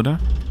be golden.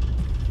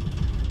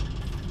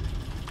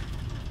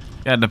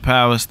 Got the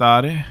power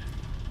started.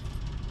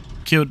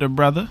 Killed the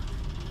brother.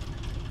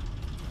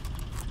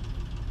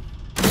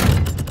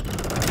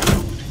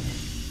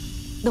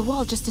 The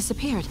wall just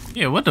disappeared.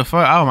 Yeah, what the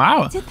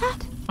fuck? Did that?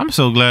 I'm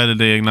so glad that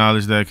they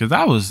acknowledged that, because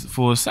I was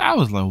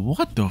like,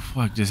 what the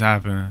fuck just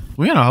happened?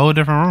 We in a whole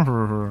different room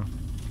for real.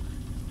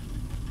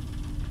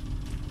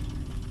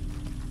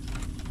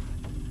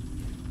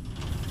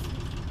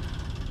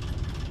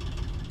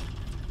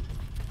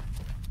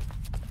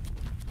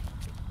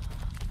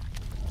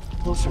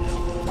 Closer.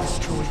 It's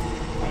truly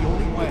the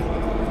only way.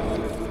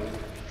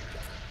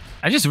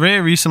 I just read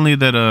recently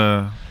that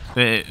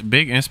the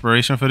big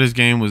inspiration for this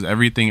game was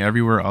Everything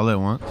Everywhere All at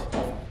Once.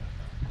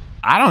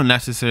 I don't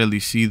necessarily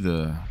see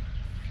a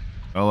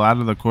lot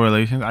of the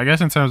correlations. I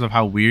guess in terms of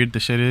how weird the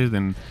shit is,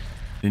 then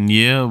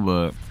yeah,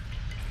 but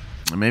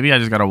maybe I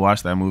just gotta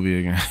watch that movie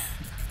again.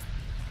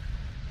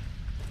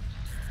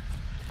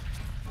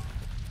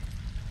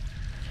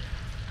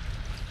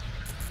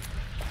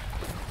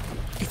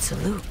 It's a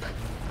loop,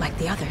 like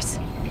the others.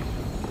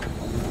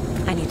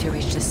 I need to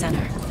reach the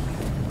center.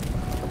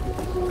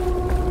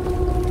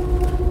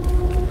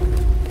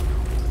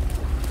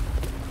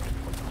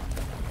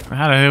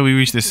 How the hell we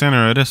reach the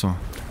center of this one?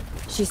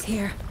 She's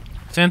here.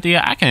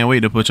 Cynthia, I can't wait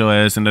to put your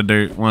ass in the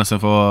dirt once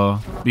and for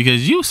all,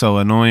 because you so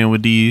annoying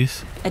with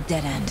these. A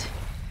dead end.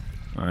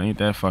 Oh, ain't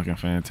that fucking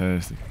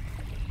fantastic?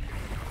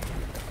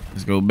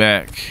 Let's go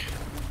back.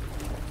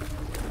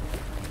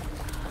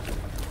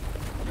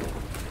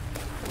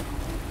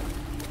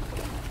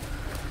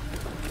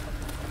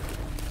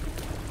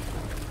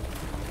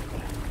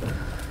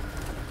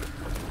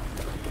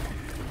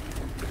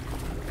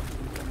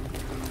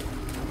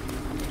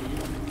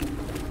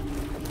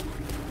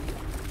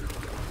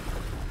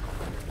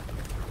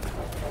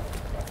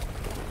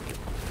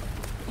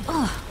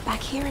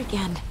 Back here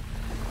again.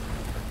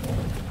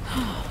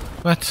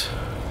 What?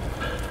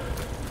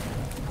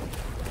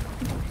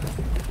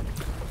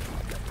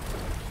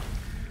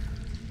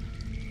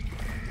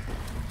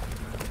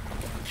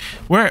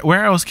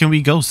 Where else can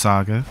we go,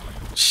 Saga?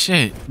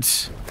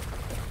 Shit.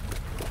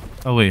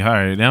 Oh wait, all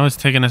right. Now it's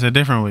taking us a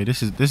different way.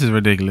 This is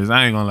ridiculous.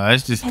 I ain't gonna lie.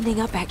 It's just Ending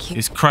up back here.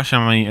 it's crushing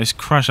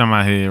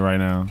my head right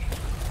now.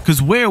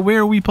 Cause where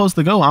are we supposed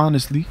to go?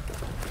 Honestly,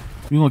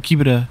 we gonna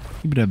keep it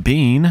a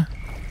bean.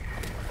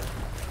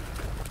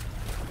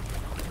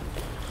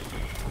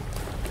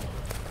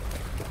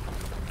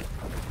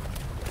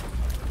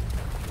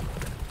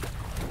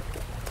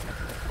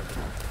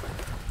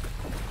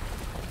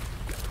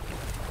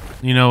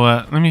 You know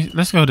what?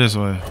 Let's go this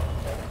way.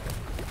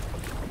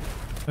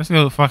 Let's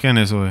go fucking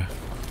this way.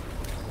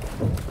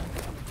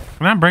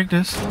 Can I break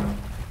this?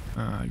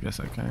 I guess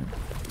I can't.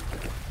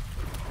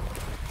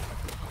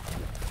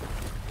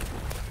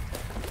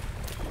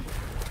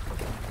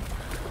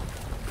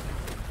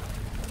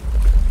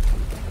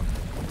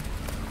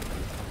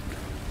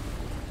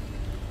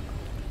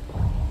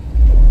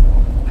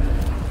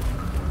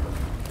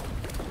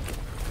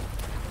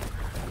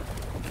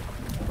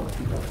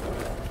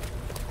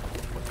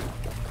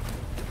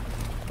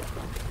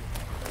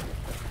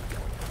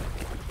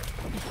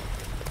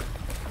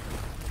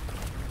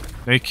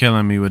 They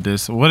killing me with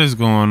this. What is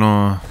going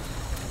on?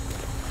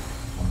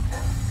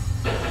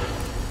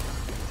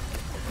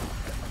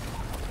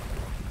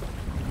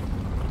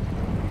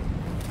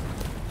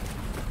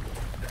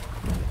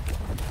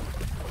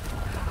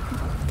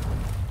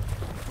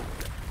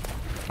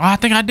 Oh, I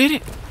think I did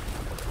it.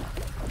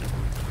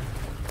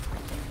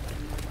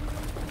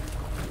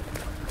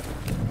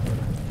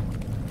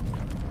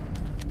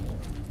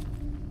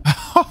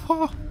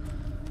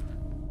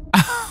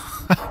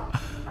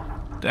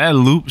 That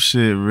loop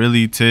shit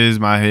really tears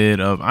my head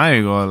up. I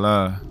ain't gonna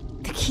lie.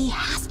 The key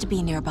has to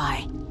be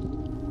nearby.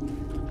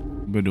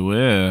 But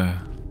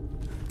where?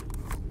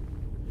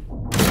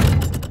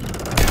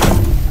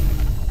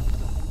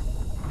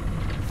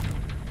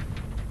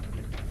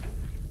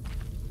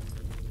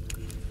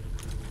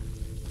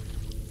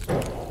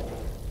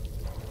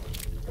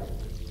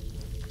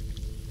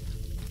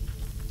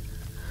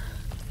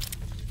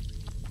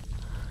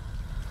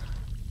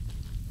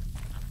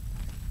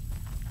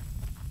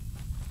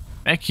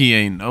 That key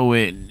ain't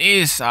nowhere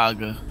near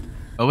Saga.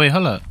 Oh wait,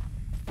 hold up.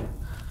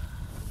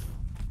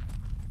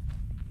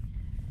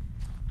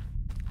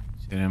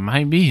 Shit, it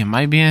might be in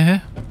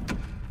here.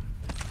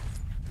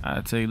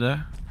 I'll take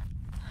that.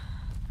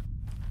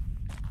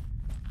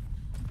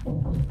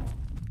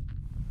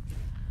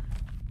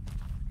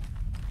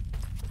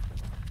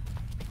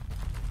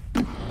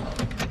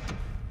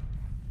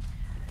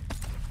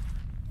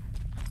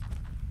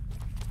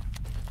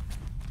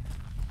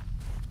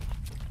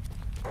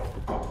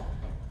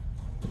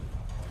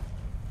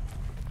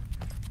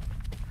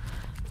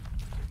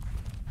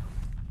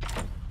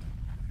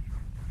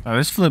 All right,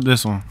 let's flip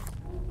this one.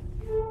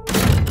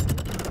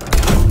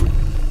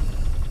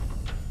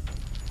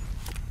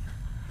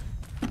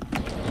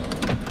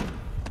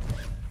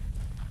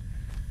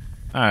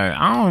 All right,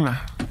 I don't know.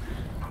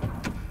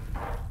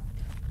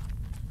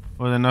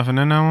 Was there nothing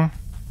in that one?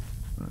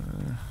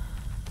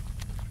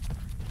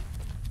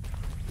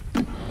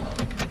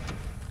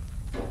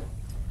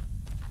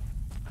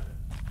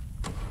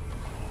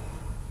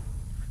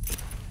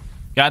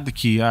 Got the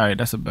key. All right,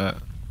 that's a bet.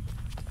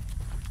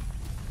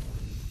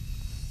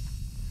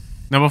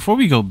 Now, before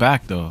we go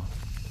back, though,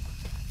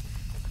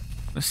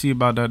 let's see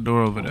about that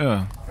door over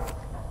there.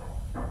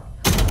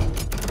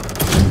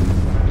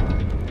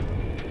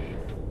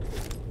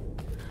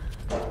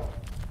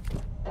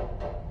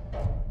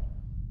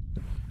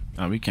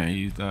 No, we can't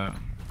use that.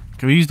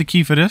 Can we use the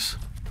key for this?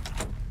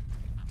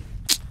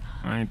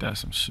 Ain't that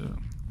some shit?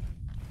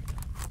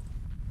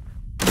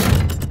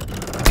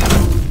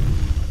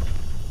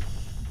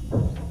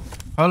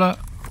 Hold up.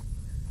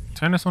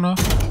 Turn this one off.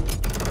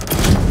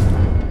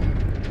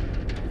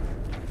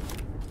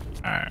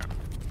 Alright.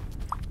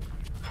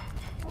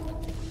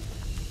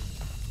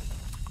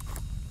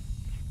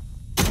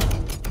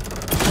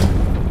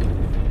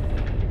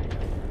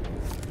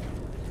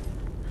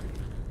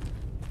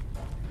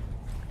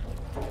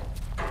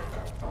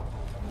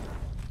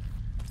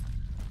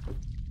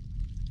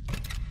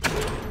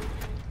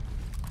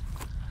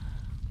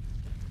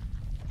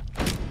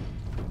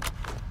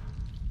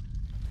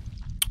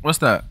 What's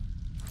that?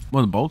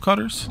 One of the bolt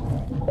cutters?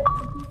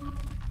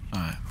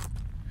 Alright.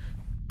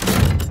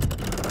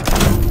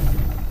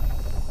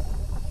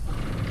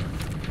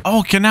 Oh,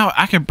 okay, now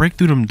I can break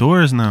through them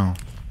doors now.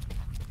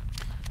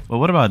 But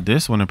what about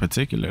this one in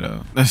particular,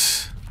 though?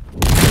 This.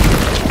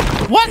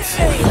 What?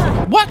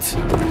 What?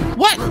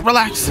 What?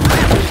 Relax.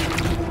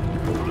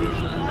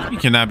 You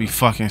cannot be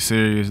fucking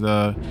serious,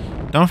 though.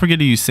 Don't forget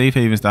to use safe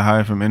havens to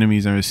hide from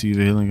enemies and receive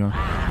a healing gun.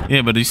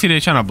 Yeah, but do you see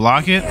they're trying to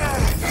block it?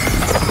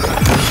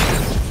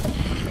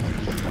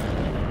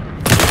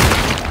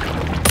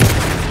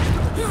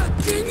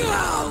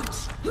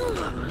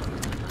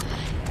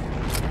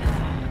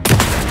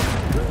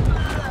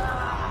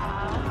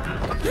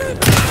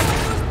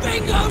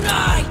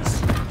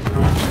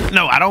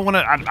 No, I don't want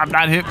to. I'm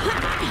not hit.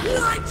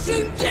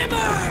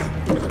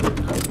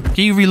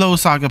 Can you reload,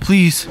 Saga,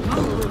 please?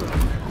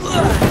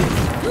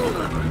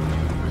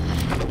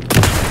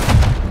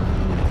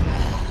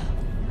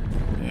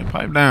 Yeah,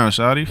 pipe down,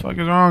 shawty. Fuck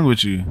is wrong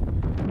with you?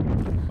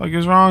 Fuck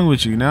is wrong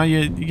with you? Now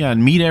you got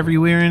meat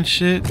everywhere and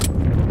shit.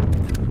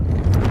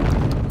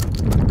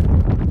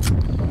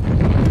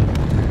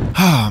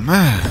 Oh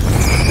man.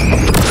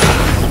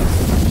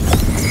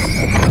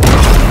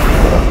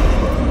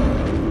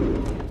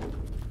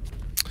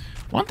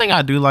 One thing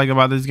I do like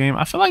about this game,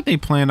 I feel like they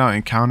plan out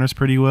encounters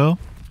pretty well.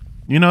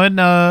 You know, it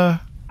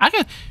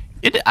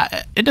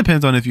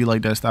depends on if you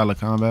like that style of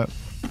combat.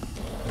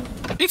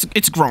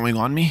 It's growing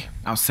on me.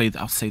 I'll say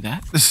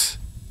that. Let's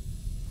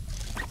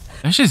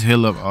just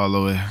heal up all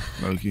the way,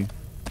 Loki.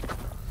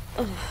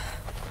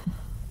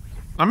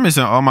 I'm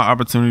missing all my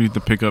opportunities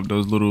to pick up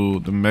those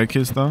the med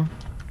kits though.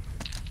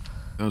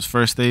 Those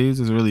first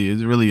aids is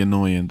really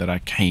annoying that I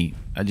can't.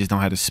 I just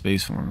don't have the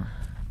space for them.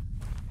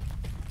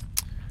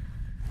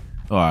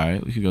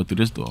 Alright, we could go through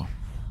this door.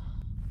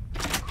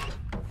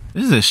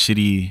 This is a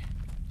shitty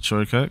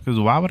shortcut, because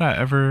why would I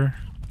ever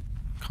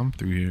come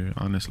through here,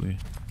 honestly?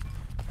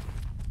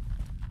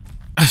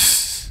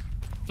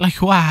 Like,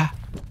 why?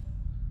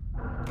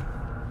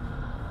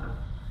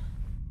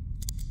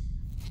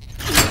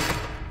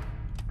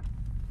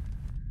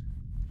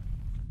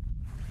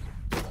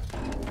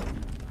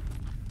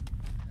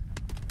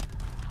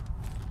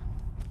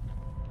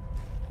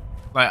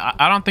 Like,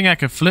 I don't think I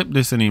could flip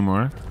this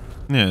anymore.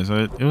 Yeah,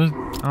 so it was,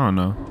 I don't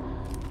know.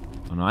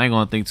 I ain't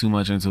gonna think too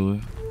much into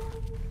it.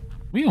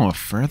 We going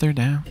further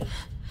down.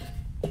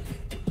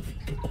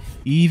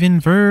 Even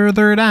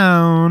further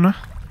down.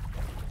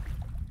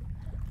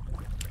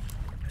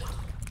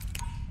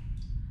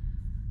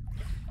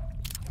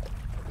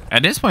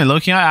 At this point,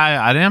 low-key,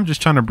 I am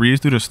just trying to breeze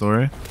through the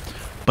story.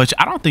 But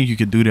I don't think you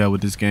could do that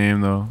with this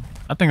game, though.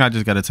 I think I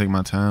just gotta take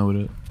my time with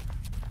it.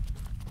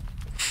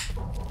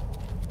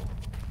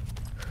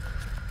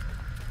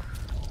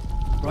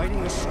 Writing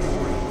a story.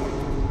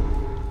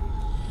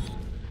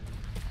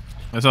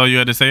 That's all you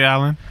had to say,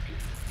 Alan?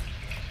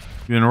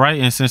 You've been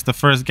writing since the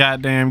first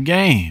goddamn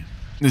game.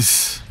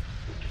 This.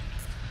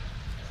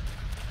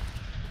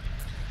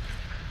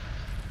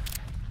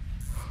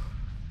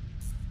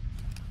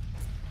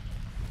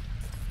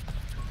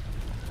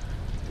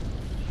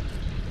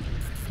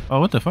 Oh,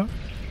 what the fuck?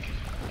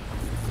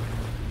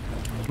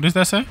 What does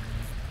that say?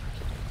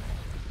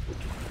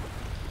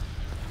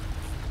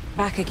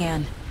 Back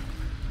again.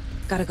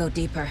 Gotta go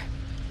deeper.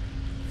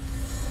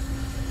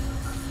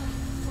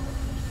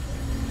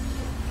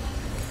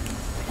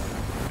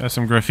 Got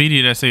some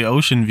graffiti that say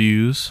ocean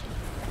views.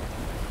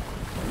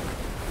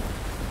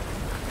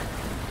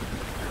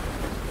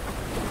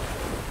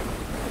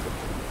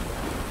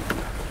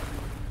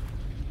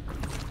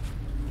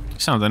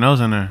 Something else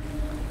in there.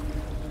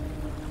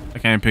 I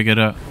can't pick it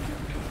up.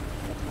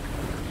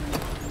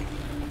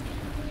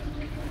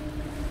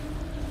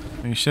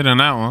 Ain't shit in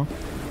that one.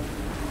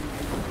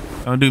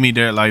 Don't do me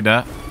dirt like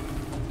that.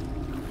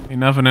 Ain't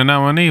nothing in that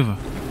one either.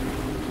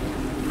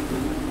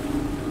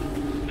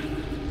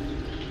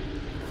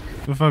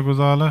 What the fuck was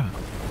all that?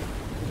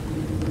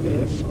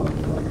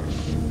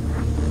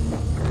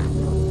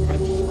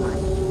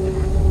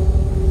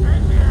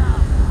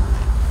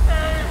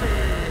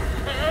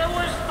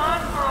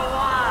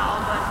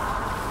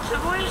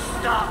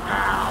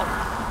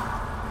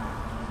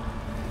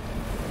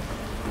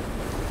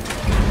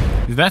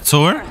 Is that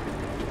Tor?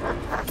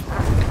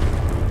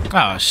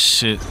 Oh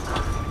shit.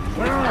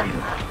 Where are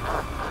you?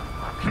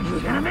 Can you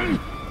hear me?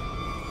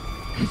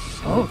 It's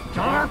so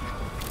dark.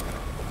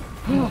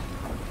 Oh,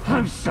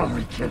 I'm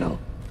sorry, kiddo.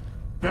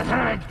 The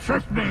hag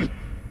tricked me.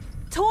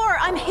 Tor,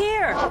 I'm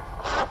here.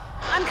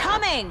 I'm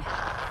coming.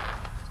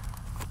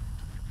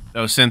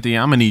 Yo,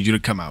 Cynthia, I'm gonna need you to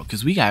come out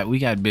because we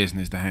got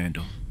business to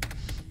handle.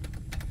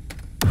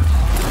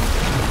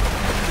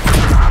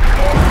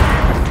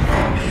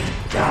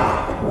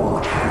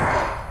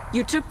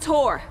 You took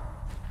Tor.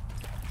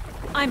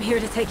 I'm here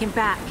to take him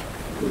back.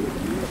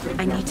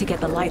 I need to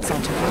get the lights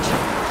on to reach him.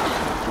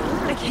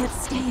 I can't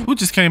stay in. Who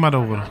just came out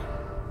of water?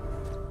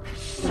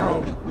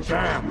 So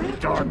damn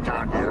dark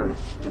down here.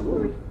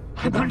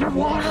 I'm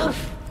underwater.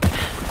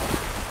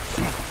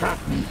 She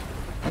trapped me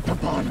at the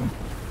bottom.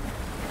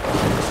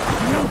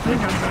 I don't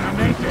think I'm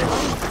gonna make it.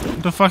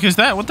 What the fuck is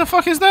that? What the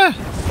fuck is that?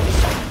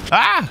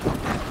 Ah!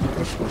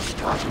 This was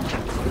starting to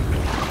creep.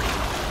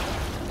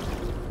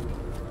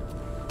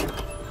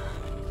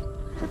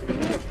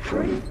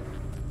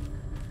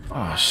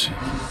 Oh shit.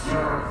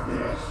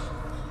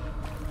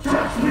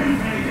 Just leave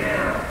me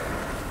here.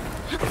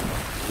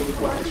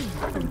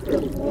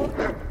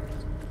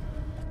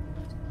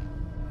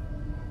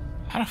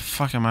 How the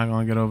fuck am I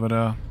gonna get over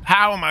there?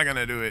 How am I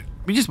gonna do it?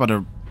 We just about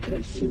to.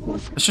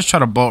 Let's just try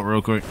to bolt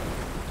real quick.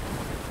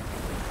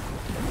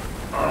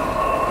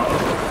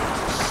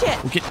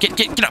 Shit!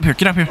 Get up here!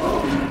 Get up here!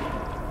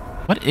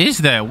 What is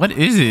that? What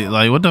is it?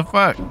 Like what the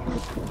fuck?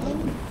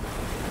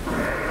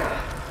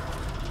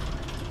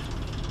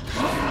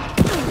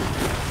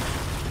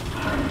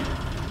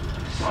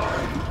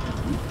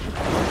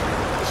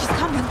 She's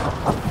coming.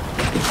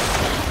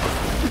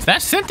 Is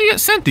that Cynthia?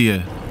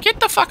 Cynthia, get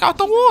the fuck out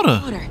the water!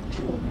 Water.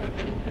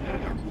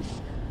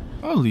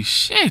 Holy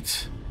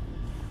shit!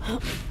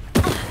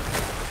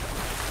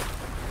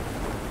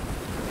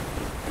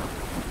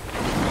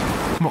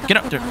 Come on, get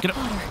up there! Get up!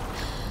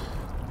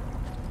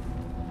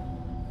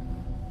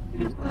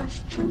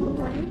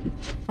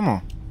 Come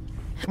on!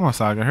 Come on,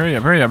 Saga! Hurry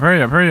up! Hurry up!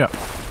 Hurry up! Hurry up!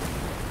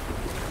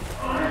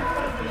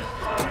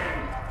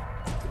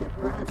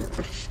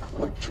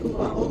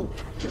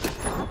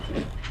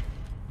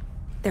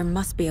 There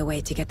must be a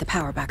way to get the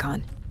power back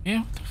on. Yeah,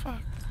 what the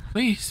fuck?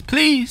 Please,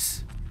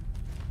 please!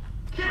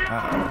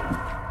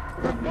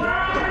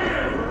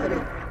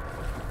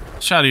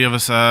 Try the other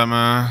side,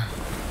 man.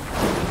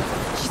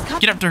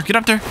 Get up there! Get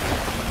up there!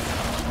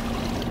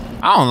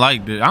 I don't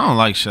like this. I don't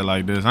like shit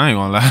like this. I ain't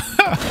gonna lie.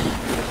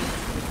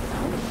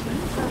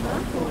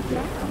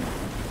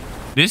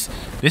 This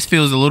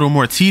feels a little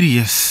more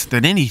tedious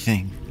than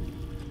anything.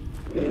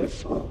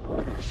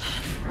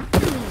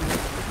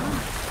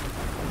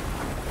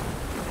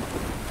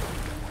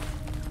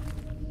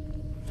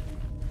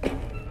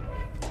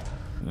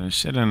 That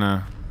shit in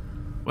there.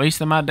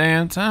 Wasting my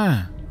damn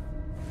time.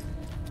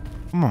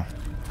 Come on.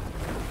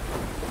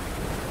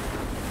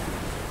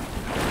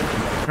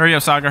 Hurry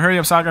up, Saga. Hurry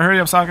up, Saga. Hurry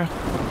up, Saga.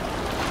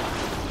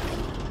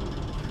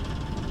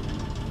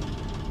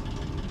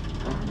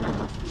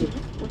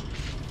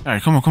 All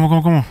right, come on, come on, come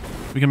on, come on.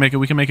 We can make it.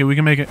 We can make it. We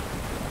can make it.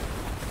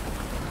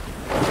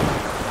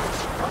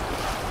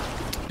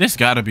 This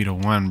gotta be the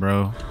one,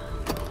 bro.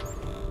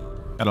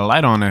 Got a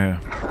light on there.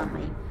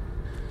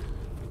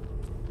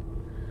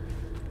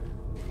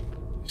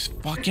 It's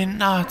fucking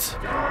nuts.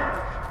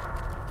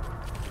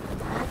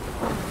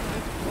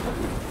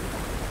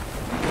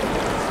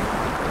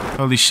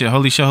 Holy shit,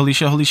 holy shit, holy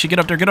shit, holy shit. Get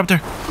up there, get up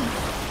there.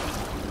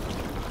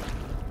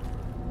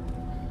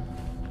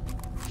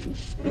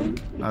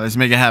 Let's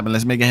make it happen,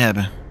 let's make it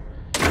happen.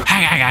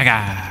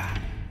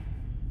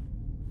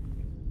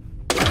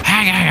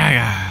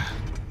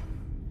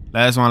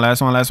 Last one,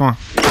 last one, last one.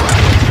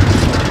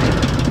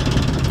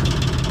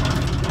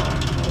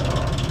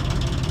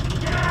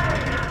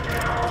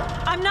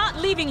 I'm not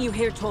leaving you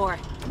here, Tor.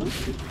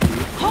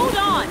 Hold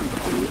on.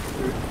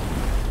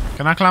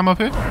 Can I climb up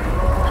here?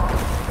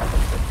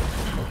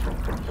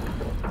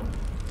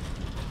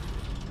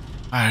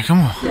 Alright, come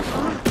on.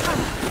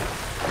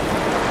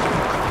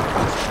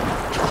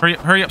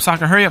 Hurry up,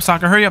 Saga, hurry up,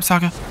 Saga, hurry up,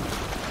 Saga.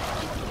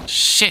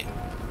 Shit.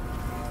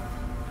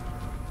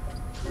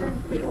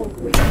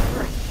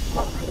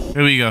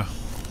 Here we go.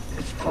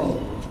 It's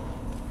cold.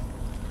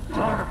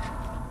 Dark.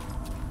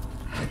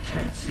 I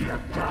can't see a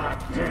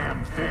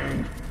goddamn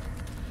thing.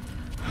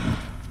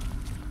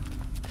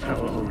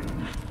 Tell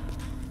Odin.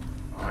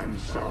 I'm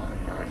sorry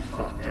I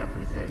fucked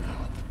everything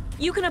up.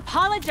 You can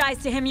apologize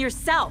to him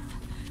yourself.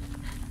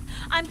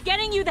 I'm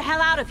getting you the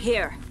hell out of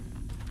here.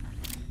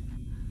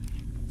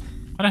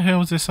 Why the hell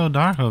was it so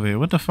dark over here?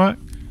 What the fuck?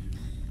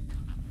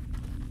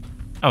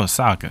 Oh,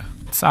 Saga.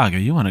 Saga,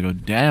 you want to go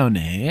down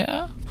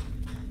here?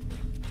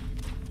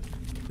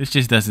 This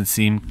just doesn't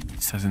seem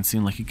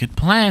like a good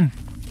plan.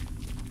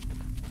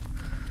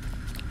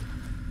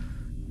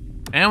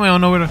 And we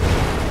don't know where to.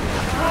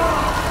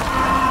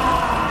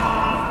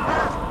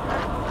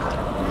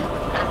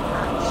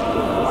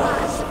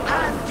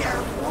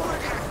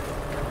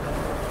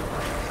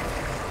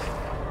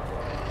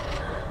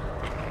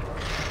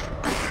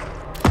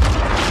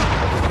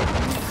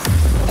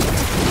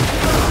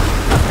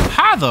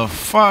 the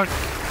fuck?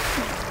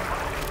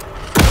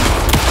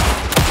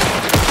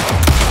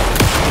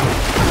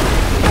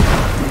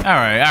 All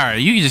right.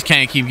 You just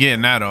can't keep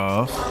getting that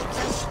off.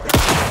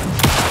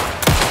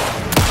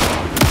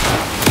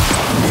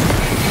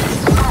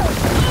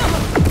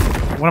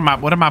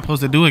 What am I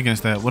supposed to do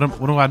against that?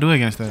 What do I do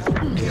against that?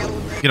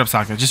 Get up,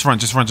 Saga. Just run.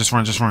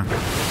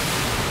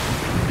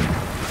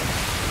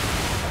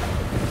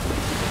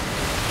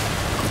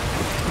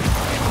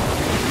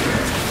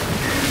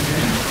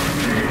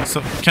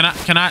 So can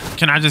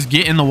I just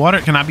get in the water?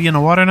 Can I be in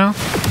the water now?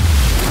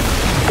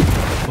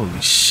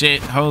 Holy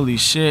shit.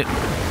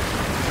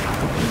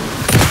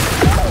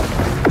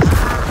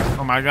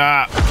 Oh my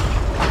god.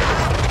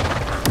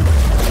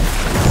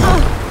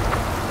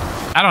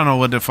 I don't know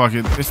what the fuck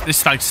it is.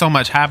 It's like so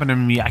much happening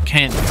to me. I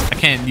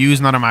can't use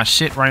none of my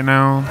shit right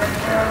now.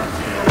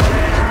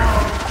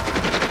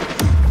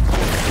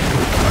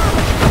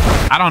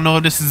 I don't know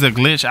if this is a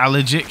glitch. I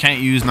legit can't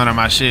use none of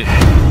my shit.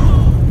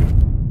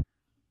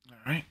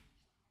 Alright.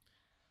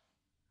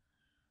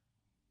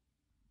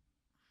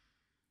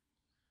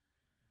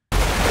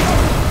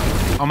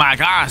 Oh my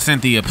god,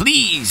 Cynthia,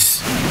 please.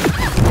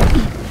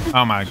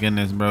 Oh my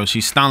goodness, bro.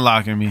 She's stun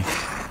locking me.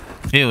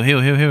 Heal.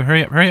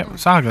 Hurry up.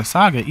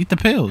 Saga, eat the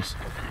pills.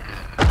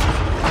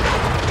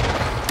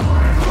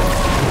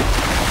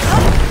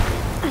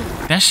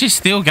 That shit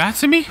still got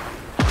to me?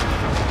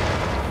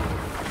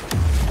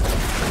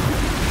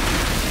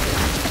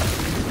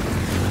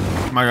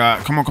 Oh my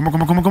god. Come on.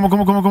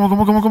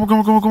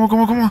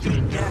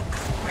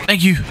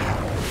 Thank you.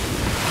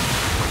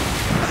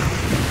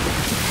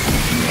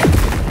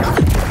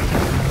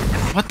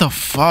 What the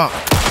fuck?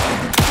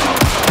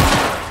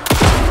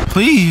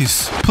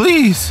 Please.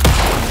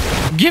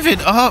 Give it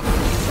up.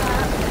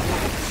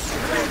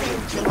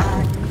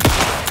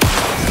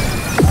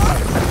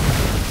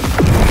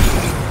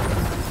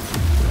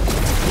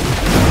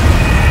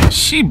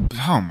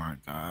 Oh my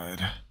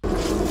god.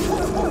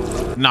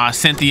 Nah,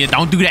 Cynthia,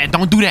 don't do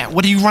that.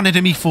 What are you running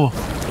to me for?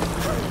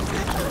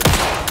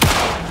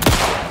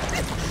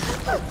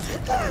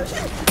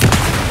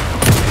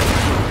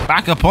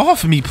 Back up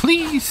off of me,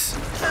 please.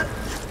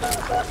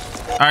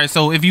 All right,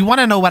 so if you want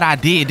to know what I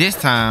did this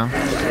time,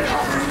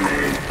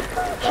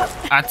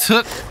 I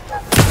took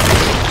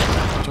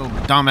your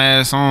dumb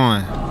ass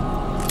on.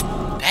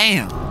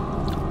 Damn.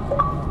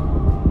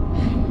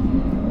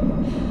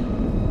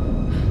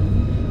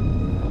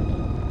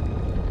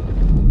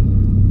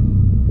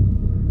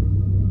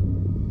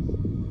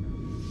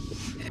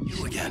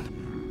 You again.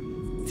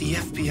 The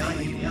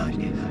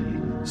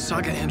FBI.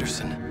 Saga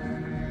Anderson.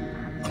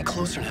 I'm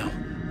closer now.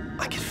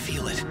 I can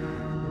feel it.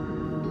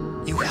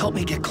 You helped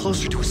me get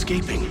closer to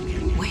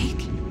escaping.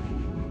 Wake?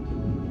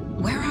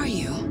 Where are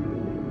you?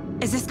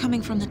 Is this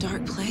coming from the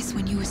dark place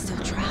when you were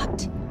still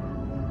trapped?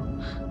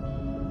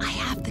 I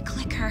have the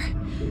clicker.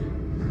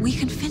 We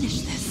can finish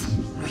this.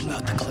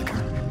 Not the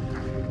clicker.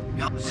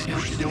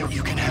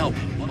 You can help.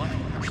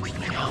 You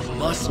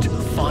must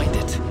find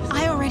it.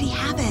 I already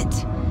have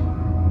it.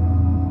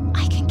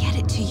 I can get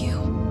it to you.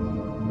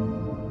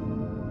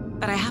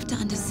 But I have to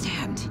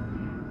understand.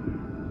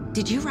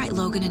 Did you write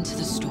Logan into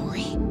the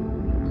story?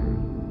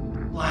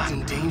 Lad's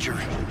in danger.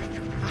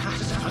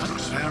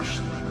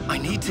 I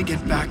need to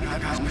get back.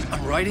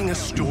 I'm writing a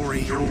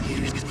story.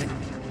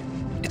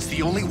 It's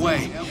the only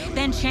way.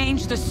 Then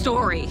change the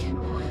story.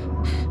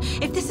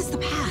 If this is the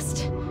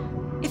past,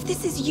 if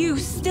this is you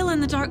still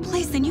in the dark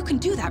place, then you can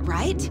do that,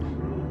 right?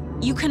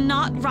 You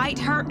cannot write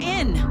her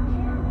in.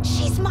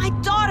 She's my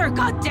daughter,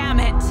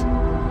 goddammit!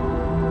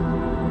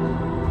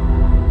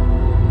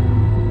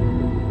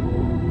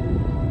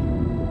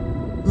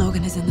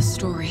 Logan is in the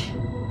story.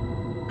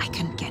 I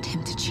can get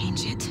him to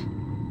change it.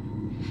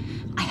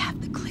 I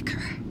have the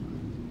clicker.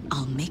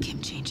 I'll make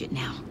him change it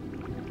now.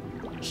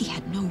 He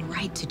had no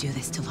right to do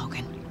this to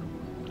Logan.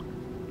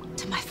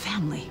 To my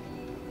family.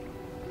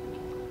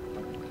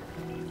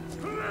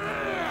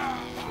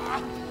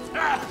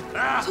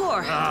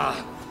 Tor!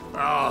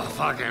 Oh,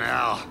 fucking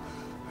hell.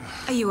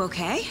 Are you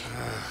okay?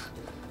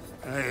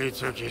 You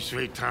took your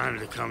sweet time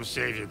to come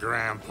save your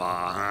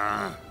grandpa,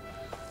 huh?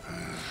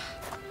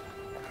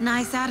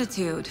 Nice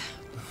attitude.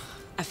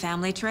 A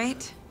family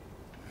trait?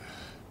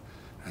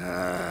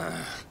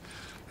 You're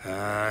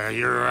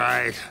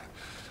right.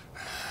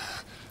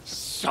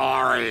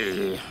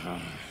 Sorry.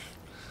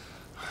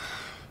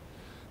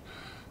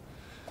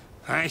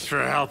 Thanks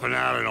for helping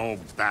out an old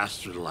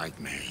bastard like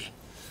me.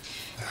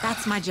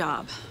 That's my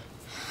job.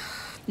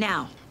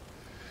 Now,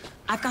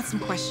 I've got some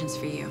questions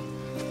for you.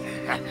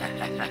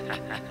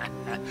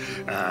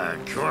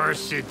 Of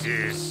course you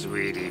do,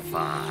 sweetie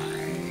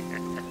pie.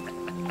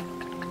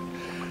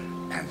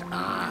 And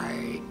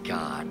I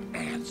got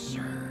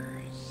answers.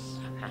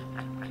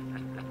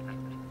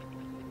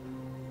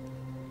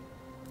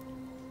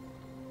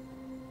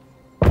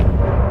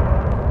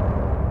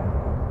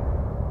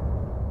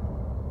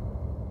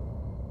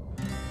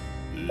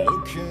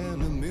 Look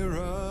in a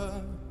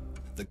mirror.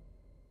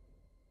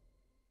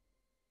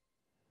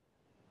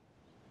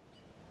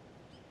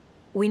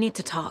 We need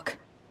to talk.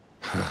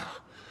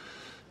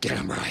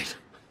 Damn right.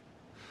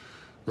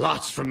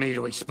 Lots for me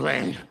to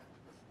explain.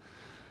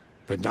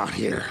 But not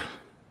here.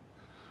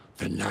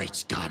 The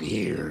night's got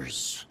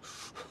ears.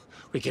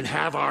 We can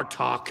have our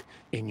talk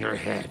in your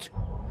head.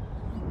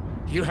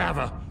 You have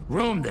a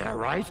room there,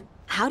 right?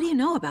 How do you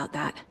know about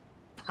that?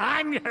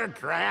 I'm your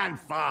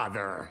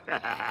grandfather.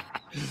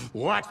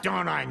 What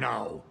don't I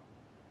know?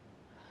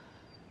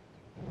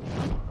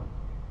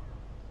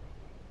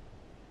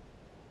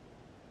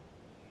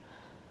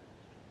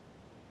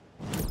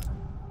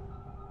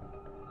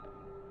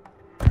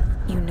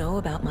 You know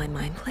about my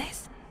mind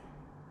place?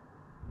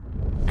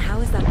 How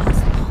is that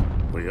possible?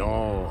 We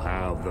all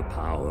have the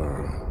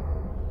power.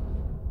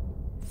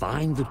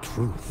 Find the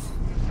truth.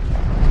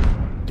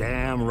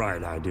 Damn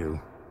right I do.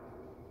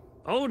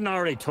 Odin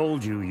already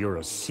told you you're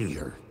a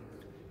seer.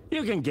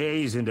 You can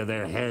gaze into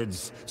their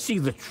heads, see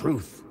the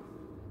truth.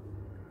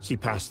 See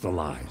past the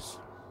lies.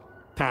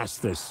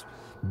 Past this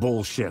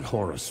bullshit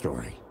horror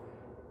story.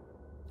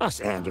 Us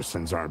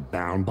Andersons aren't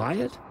bound by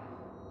it.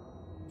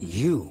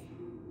 You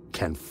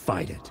can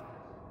fight it.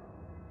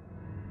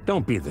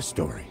 Don't be the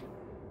story.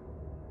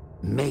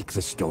 Make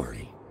the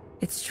story.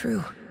 It's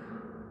true.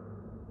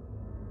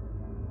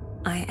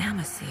 I am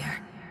a seer.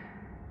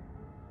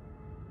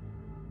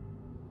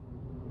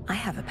 I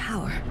have a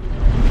power.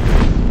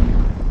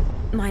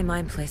 My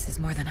mind place is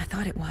more than I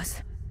thought it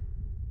was.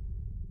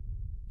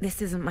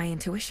 This isn't my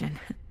intuition.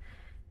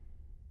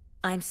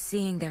 I'm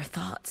seeing their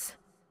thoughts.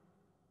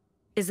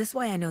 Is this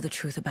why I know the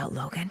truth about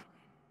Logan?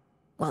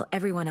 While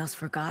everyone else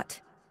forgot?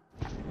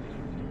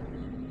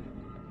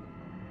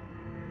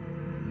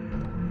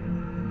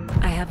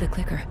 I have the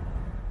clicker.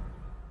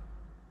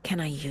 Can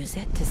I use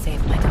it to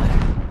save my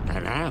daughter?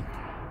 An amp.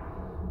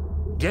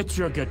 Get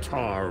your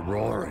guitar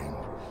roaring,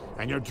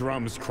 and your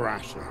drums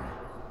crashing.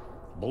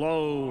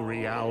 Blow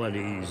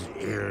reality's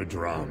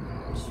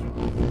eardrums.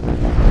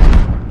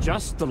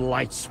 Just the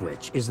light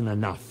switch isn't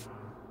enough.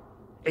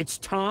 It's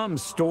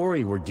Tom's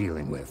story we're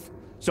dealing with,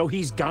 so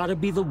he's gotta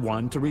be the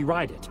one to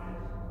rewrite it.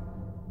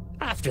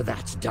 After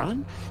that's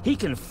done, he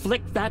can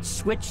flick that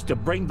switch to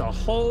bring the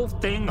whole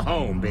thing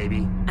home,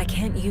 baby. I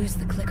can't use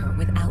the clicker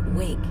without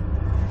Wake.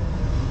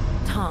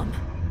 Tom.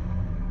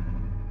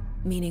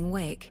 Meaning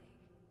Wake.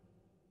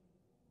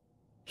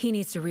 He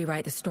needs to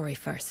rewrite the story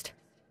first.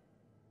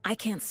 I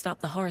can't stop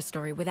the horror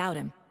story without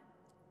him.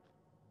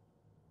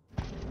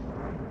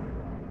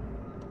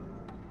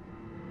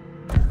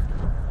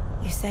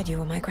 You said you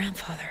were my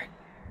grandfather.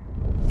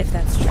 If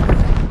that's true,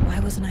 why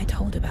wasn't I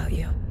told about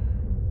you?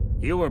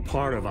 You were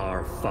part of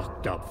our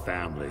fucked up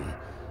family,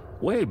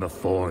 way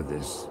before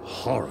this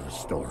horror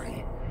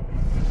story.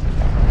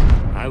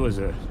 I was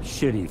a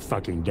shitty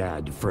fucking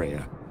dad to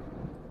Freya.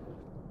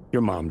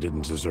 Your mom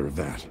didn't deserve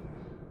that.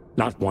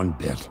 Not one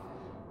bit.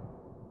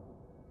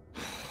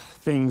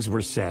 Things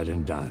were said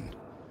and done.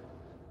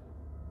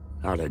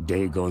 Not a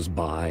day goes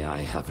by I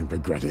haven't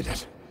regretted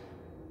it.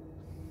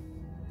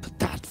 But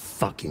that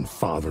fucking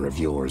father of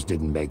yours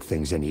didn't make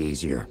things any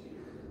easier.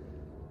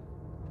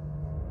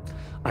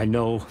 I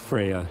know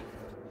Freya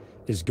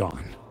is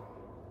gone.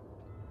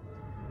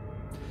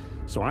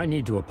 So I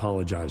need to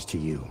apologize to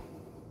you.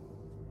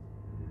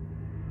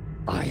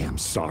 I am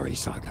sorry,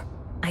 Saga.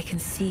 I can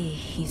see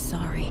he's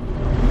sorry.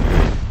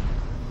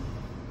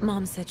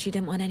 Mom said she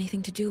didn't want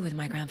anything to do with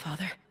my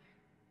grandfather.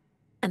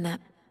 And that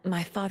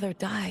my father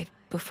died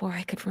before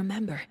I could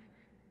remember.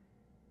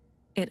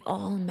 It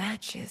all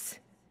matches.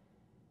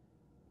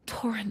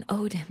 Tor and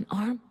Odin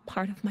are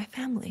part of my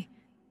family.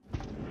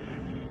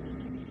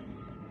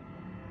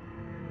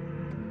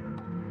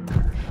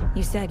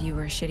 You said you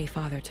were a shitty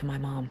father to my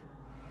mom.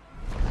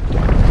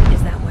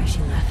 Is that why she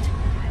left?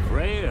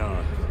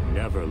 Freya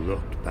never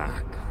looked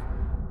back.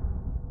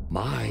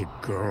 My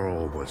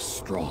girl was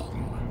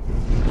strong.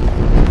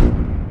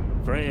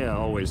 Freya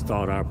always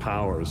thought our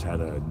powers had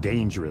a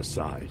dangerous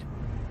side.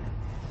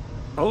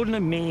 Odin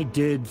and me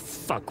did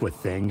fuck with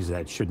things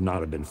that should not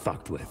have been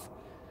fucked with.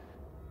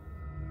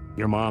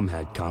 Your mom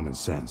had common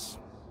sense.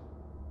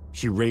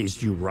 She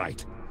raised you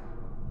right.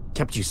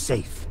 Kept you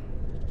safe.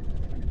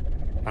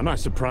 I'm not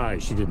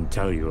surprised she didn't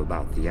tell you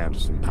about the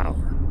Anderson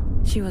power.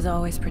 She was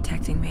always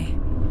protecting me.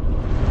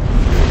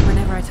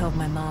 Whenever I told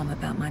my mom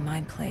about my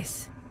mind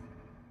place,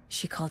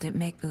 she called it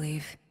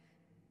make-believe.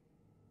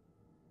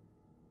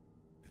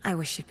 I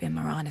wish she'd been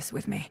more honest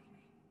with me.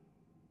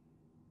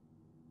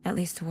 At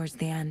least towards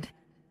the end.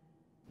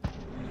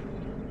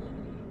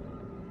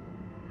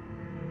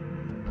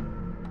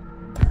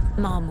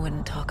 Mom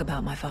wouldn't talk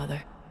about my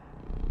father.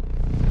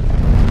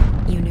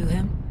 You knew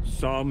him?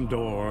 Some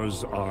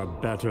doors are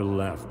better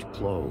left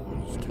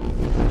closed.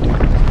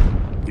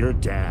 Your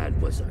dad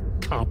was a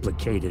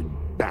complicated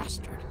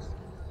bastard.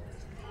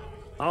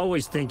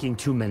 Always thinking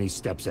too many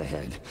steps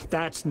ahead.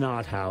 That's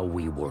not how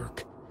we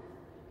work.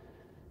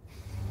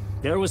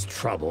 There was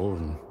trouble,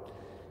 and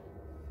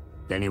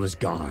then he was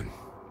gone.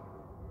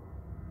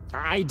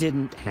 I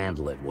didn't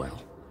handle it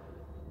well.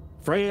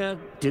 Freya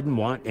didn't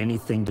want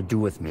anything to do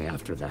with me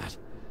after that.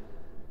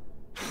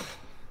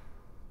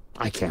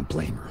 I can't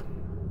blame her.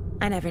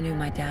 I never knew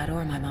my dad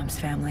or my mom's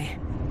family.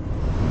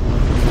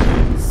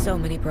 So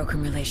many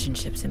broken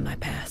relationships in my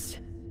past.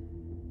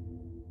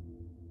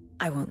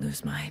 I won't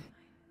lose mine.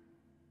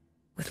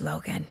 With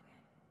Logan.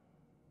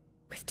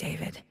 With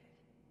David.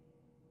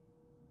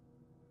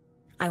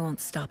 I won't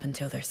stop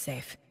until they're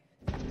safe.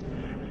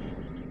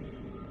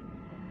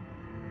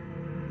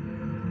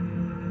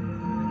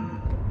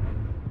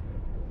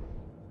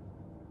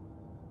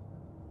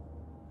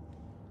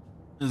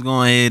 Let's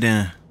go ahead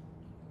and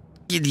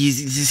get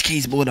this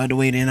case board out of the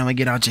way, then I'm gonna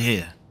get out your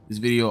hair. This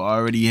video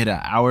already hit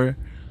an hour.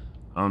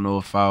 I don't know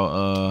if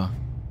I'll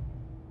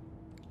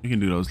we can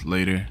do those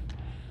later.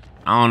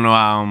 I don't know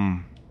how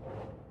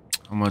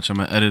much I'm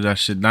gonna edit that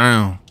shit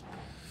down,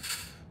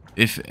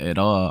 if at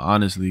all,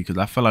 honestly, because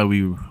I feel like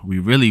we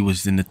really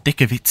was in the thick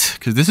of it,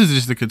 because this is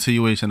just a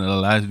continuation of the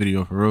last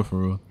video, for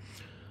real.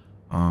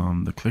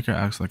 The clicker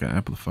acts like an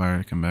amplifier.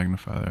 It can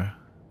magnify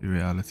the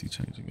reality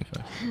changing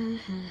effect.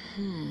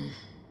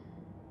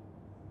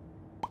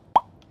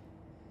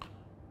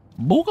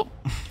 Boop.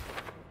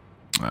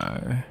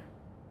 Alright.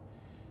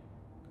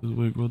 This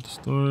Wake wrote the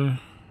story.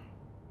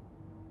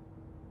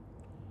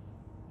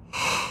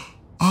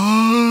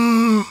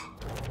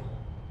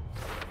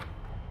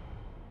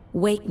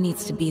 Wake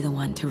needs to be the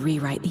one to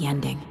rewrite the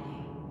ending.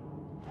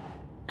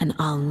 And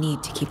I'll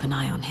need to keep an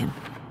eye on him.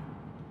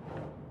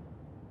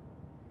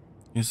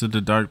 Into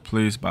the dark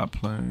place by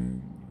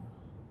playing.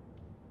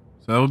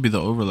 So that would be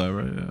the overlap,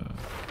 right? Yeah.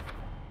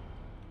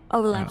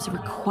 Overlaps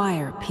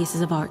require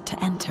pieces of art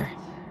to enter.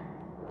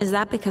 Is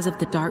that because of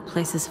the dark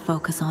place's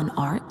focus on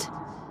art?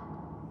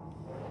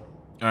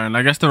 Alright,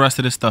 I guess the rest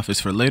of this stuff is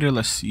for later.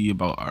 Let's see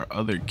about our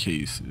other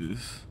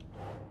cases.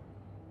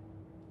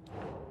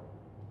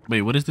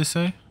 Wait, what does this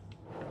say?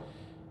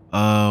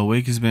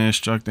 Wake has been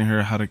instructing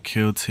her how to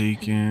kill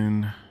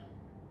Taken.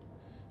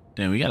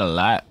 Damn, we got a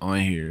lot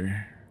on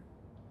here.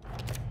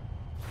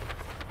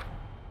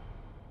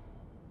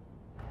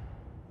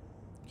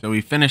 So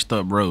we finished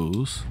up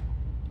Rose.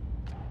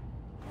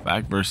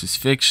 Fact versus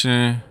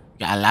fiction.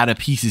 Got a lot of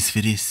pieces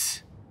for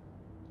this.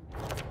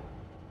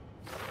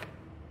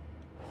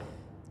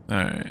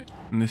 Alright,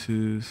 and this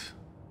is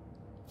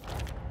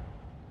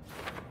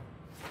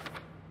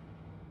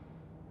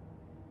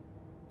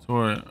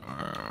Tor.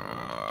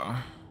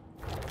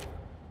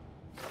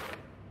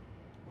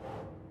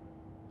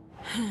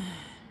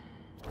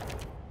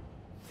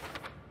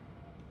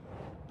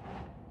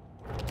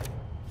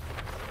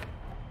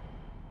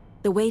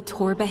 The way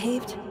Tor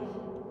behaved?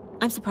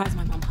 I'm surprised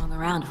my mom hung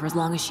around for as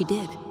long as she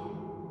did.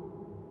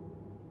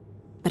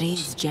 But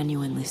he's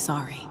genuinely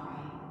sorry.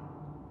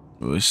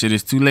 Well, shit,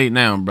 it's too late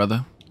now,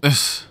 brother.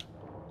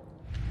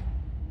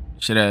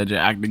 Should have had your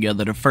act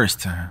together the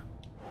first time.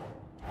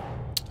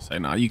 Say,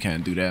 nah, you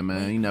can't do that,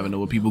 man. You never know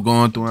what people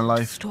going through in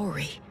life.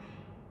 Story.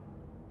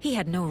 He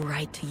had no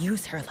right to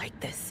use her like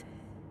this.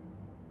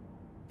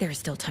 There is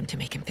still time to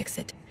make him fix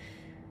it.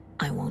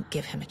 I won't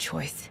give him a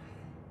choice.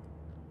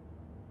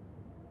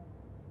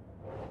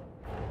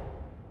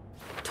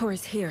 Tor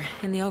is here,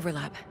 in the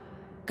overlap.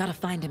 Gotta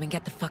find him and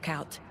get the fuck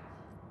out.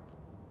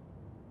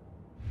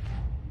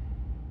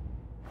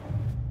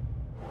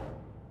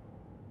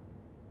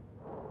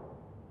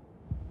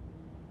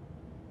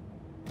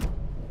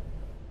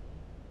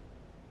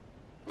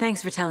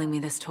 Thanks for telling me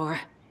this, Tor.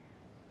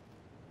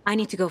 I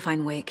need to go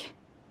find Wake.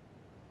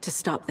 To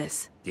stop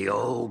this. The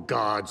old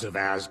gods of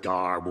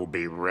Asgard will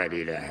be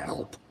ready to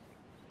help.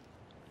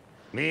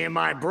 Me and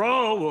my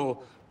bro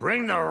will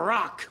bring the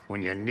rock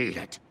when you need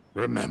it.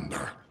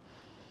 Remember,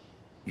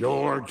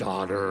 your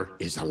daughter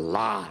is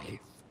alive.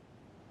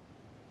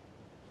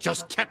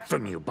 Just kept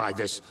from you by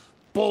this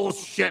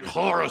bullshit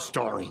horror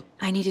story.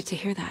 I needed to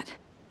hear that.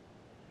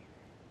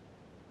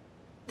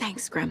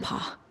 Thanks, Grandpa.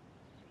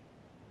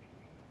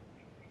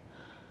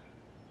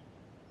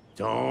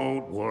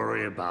 Don't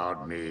worry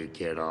about me,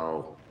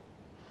 kiddo.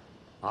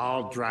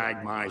 I'll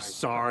drag my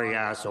sorry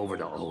ass over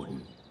to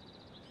Odin.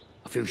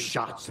 A few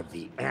shots of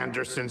the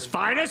Anderson's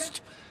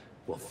finest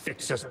will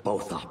fix us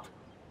both up.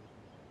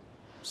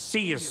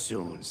 See you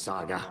soon,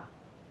 Saga.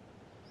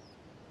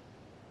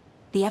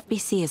 The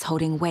FBC is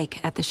holding Wake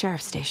at the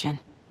sheriff's station.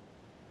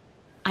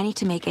 I need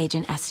to make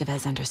Agent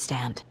Estevez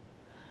understand.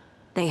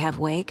 They have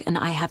Wake and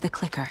I have the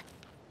clicker.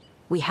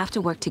 We have to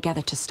work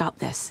together to stop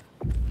this.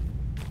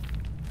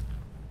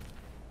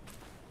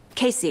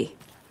 Casey.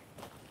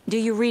 Do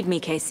you read me,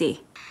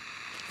 Casey?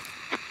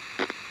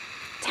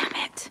 Damn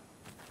it.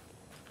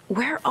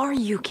 Where are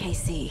you,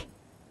 Casey?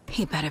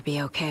 He better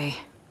be okay.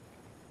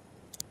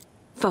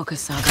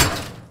 Focus,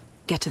 Saga.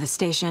 Get to the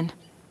station,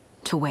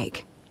 to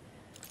Wake.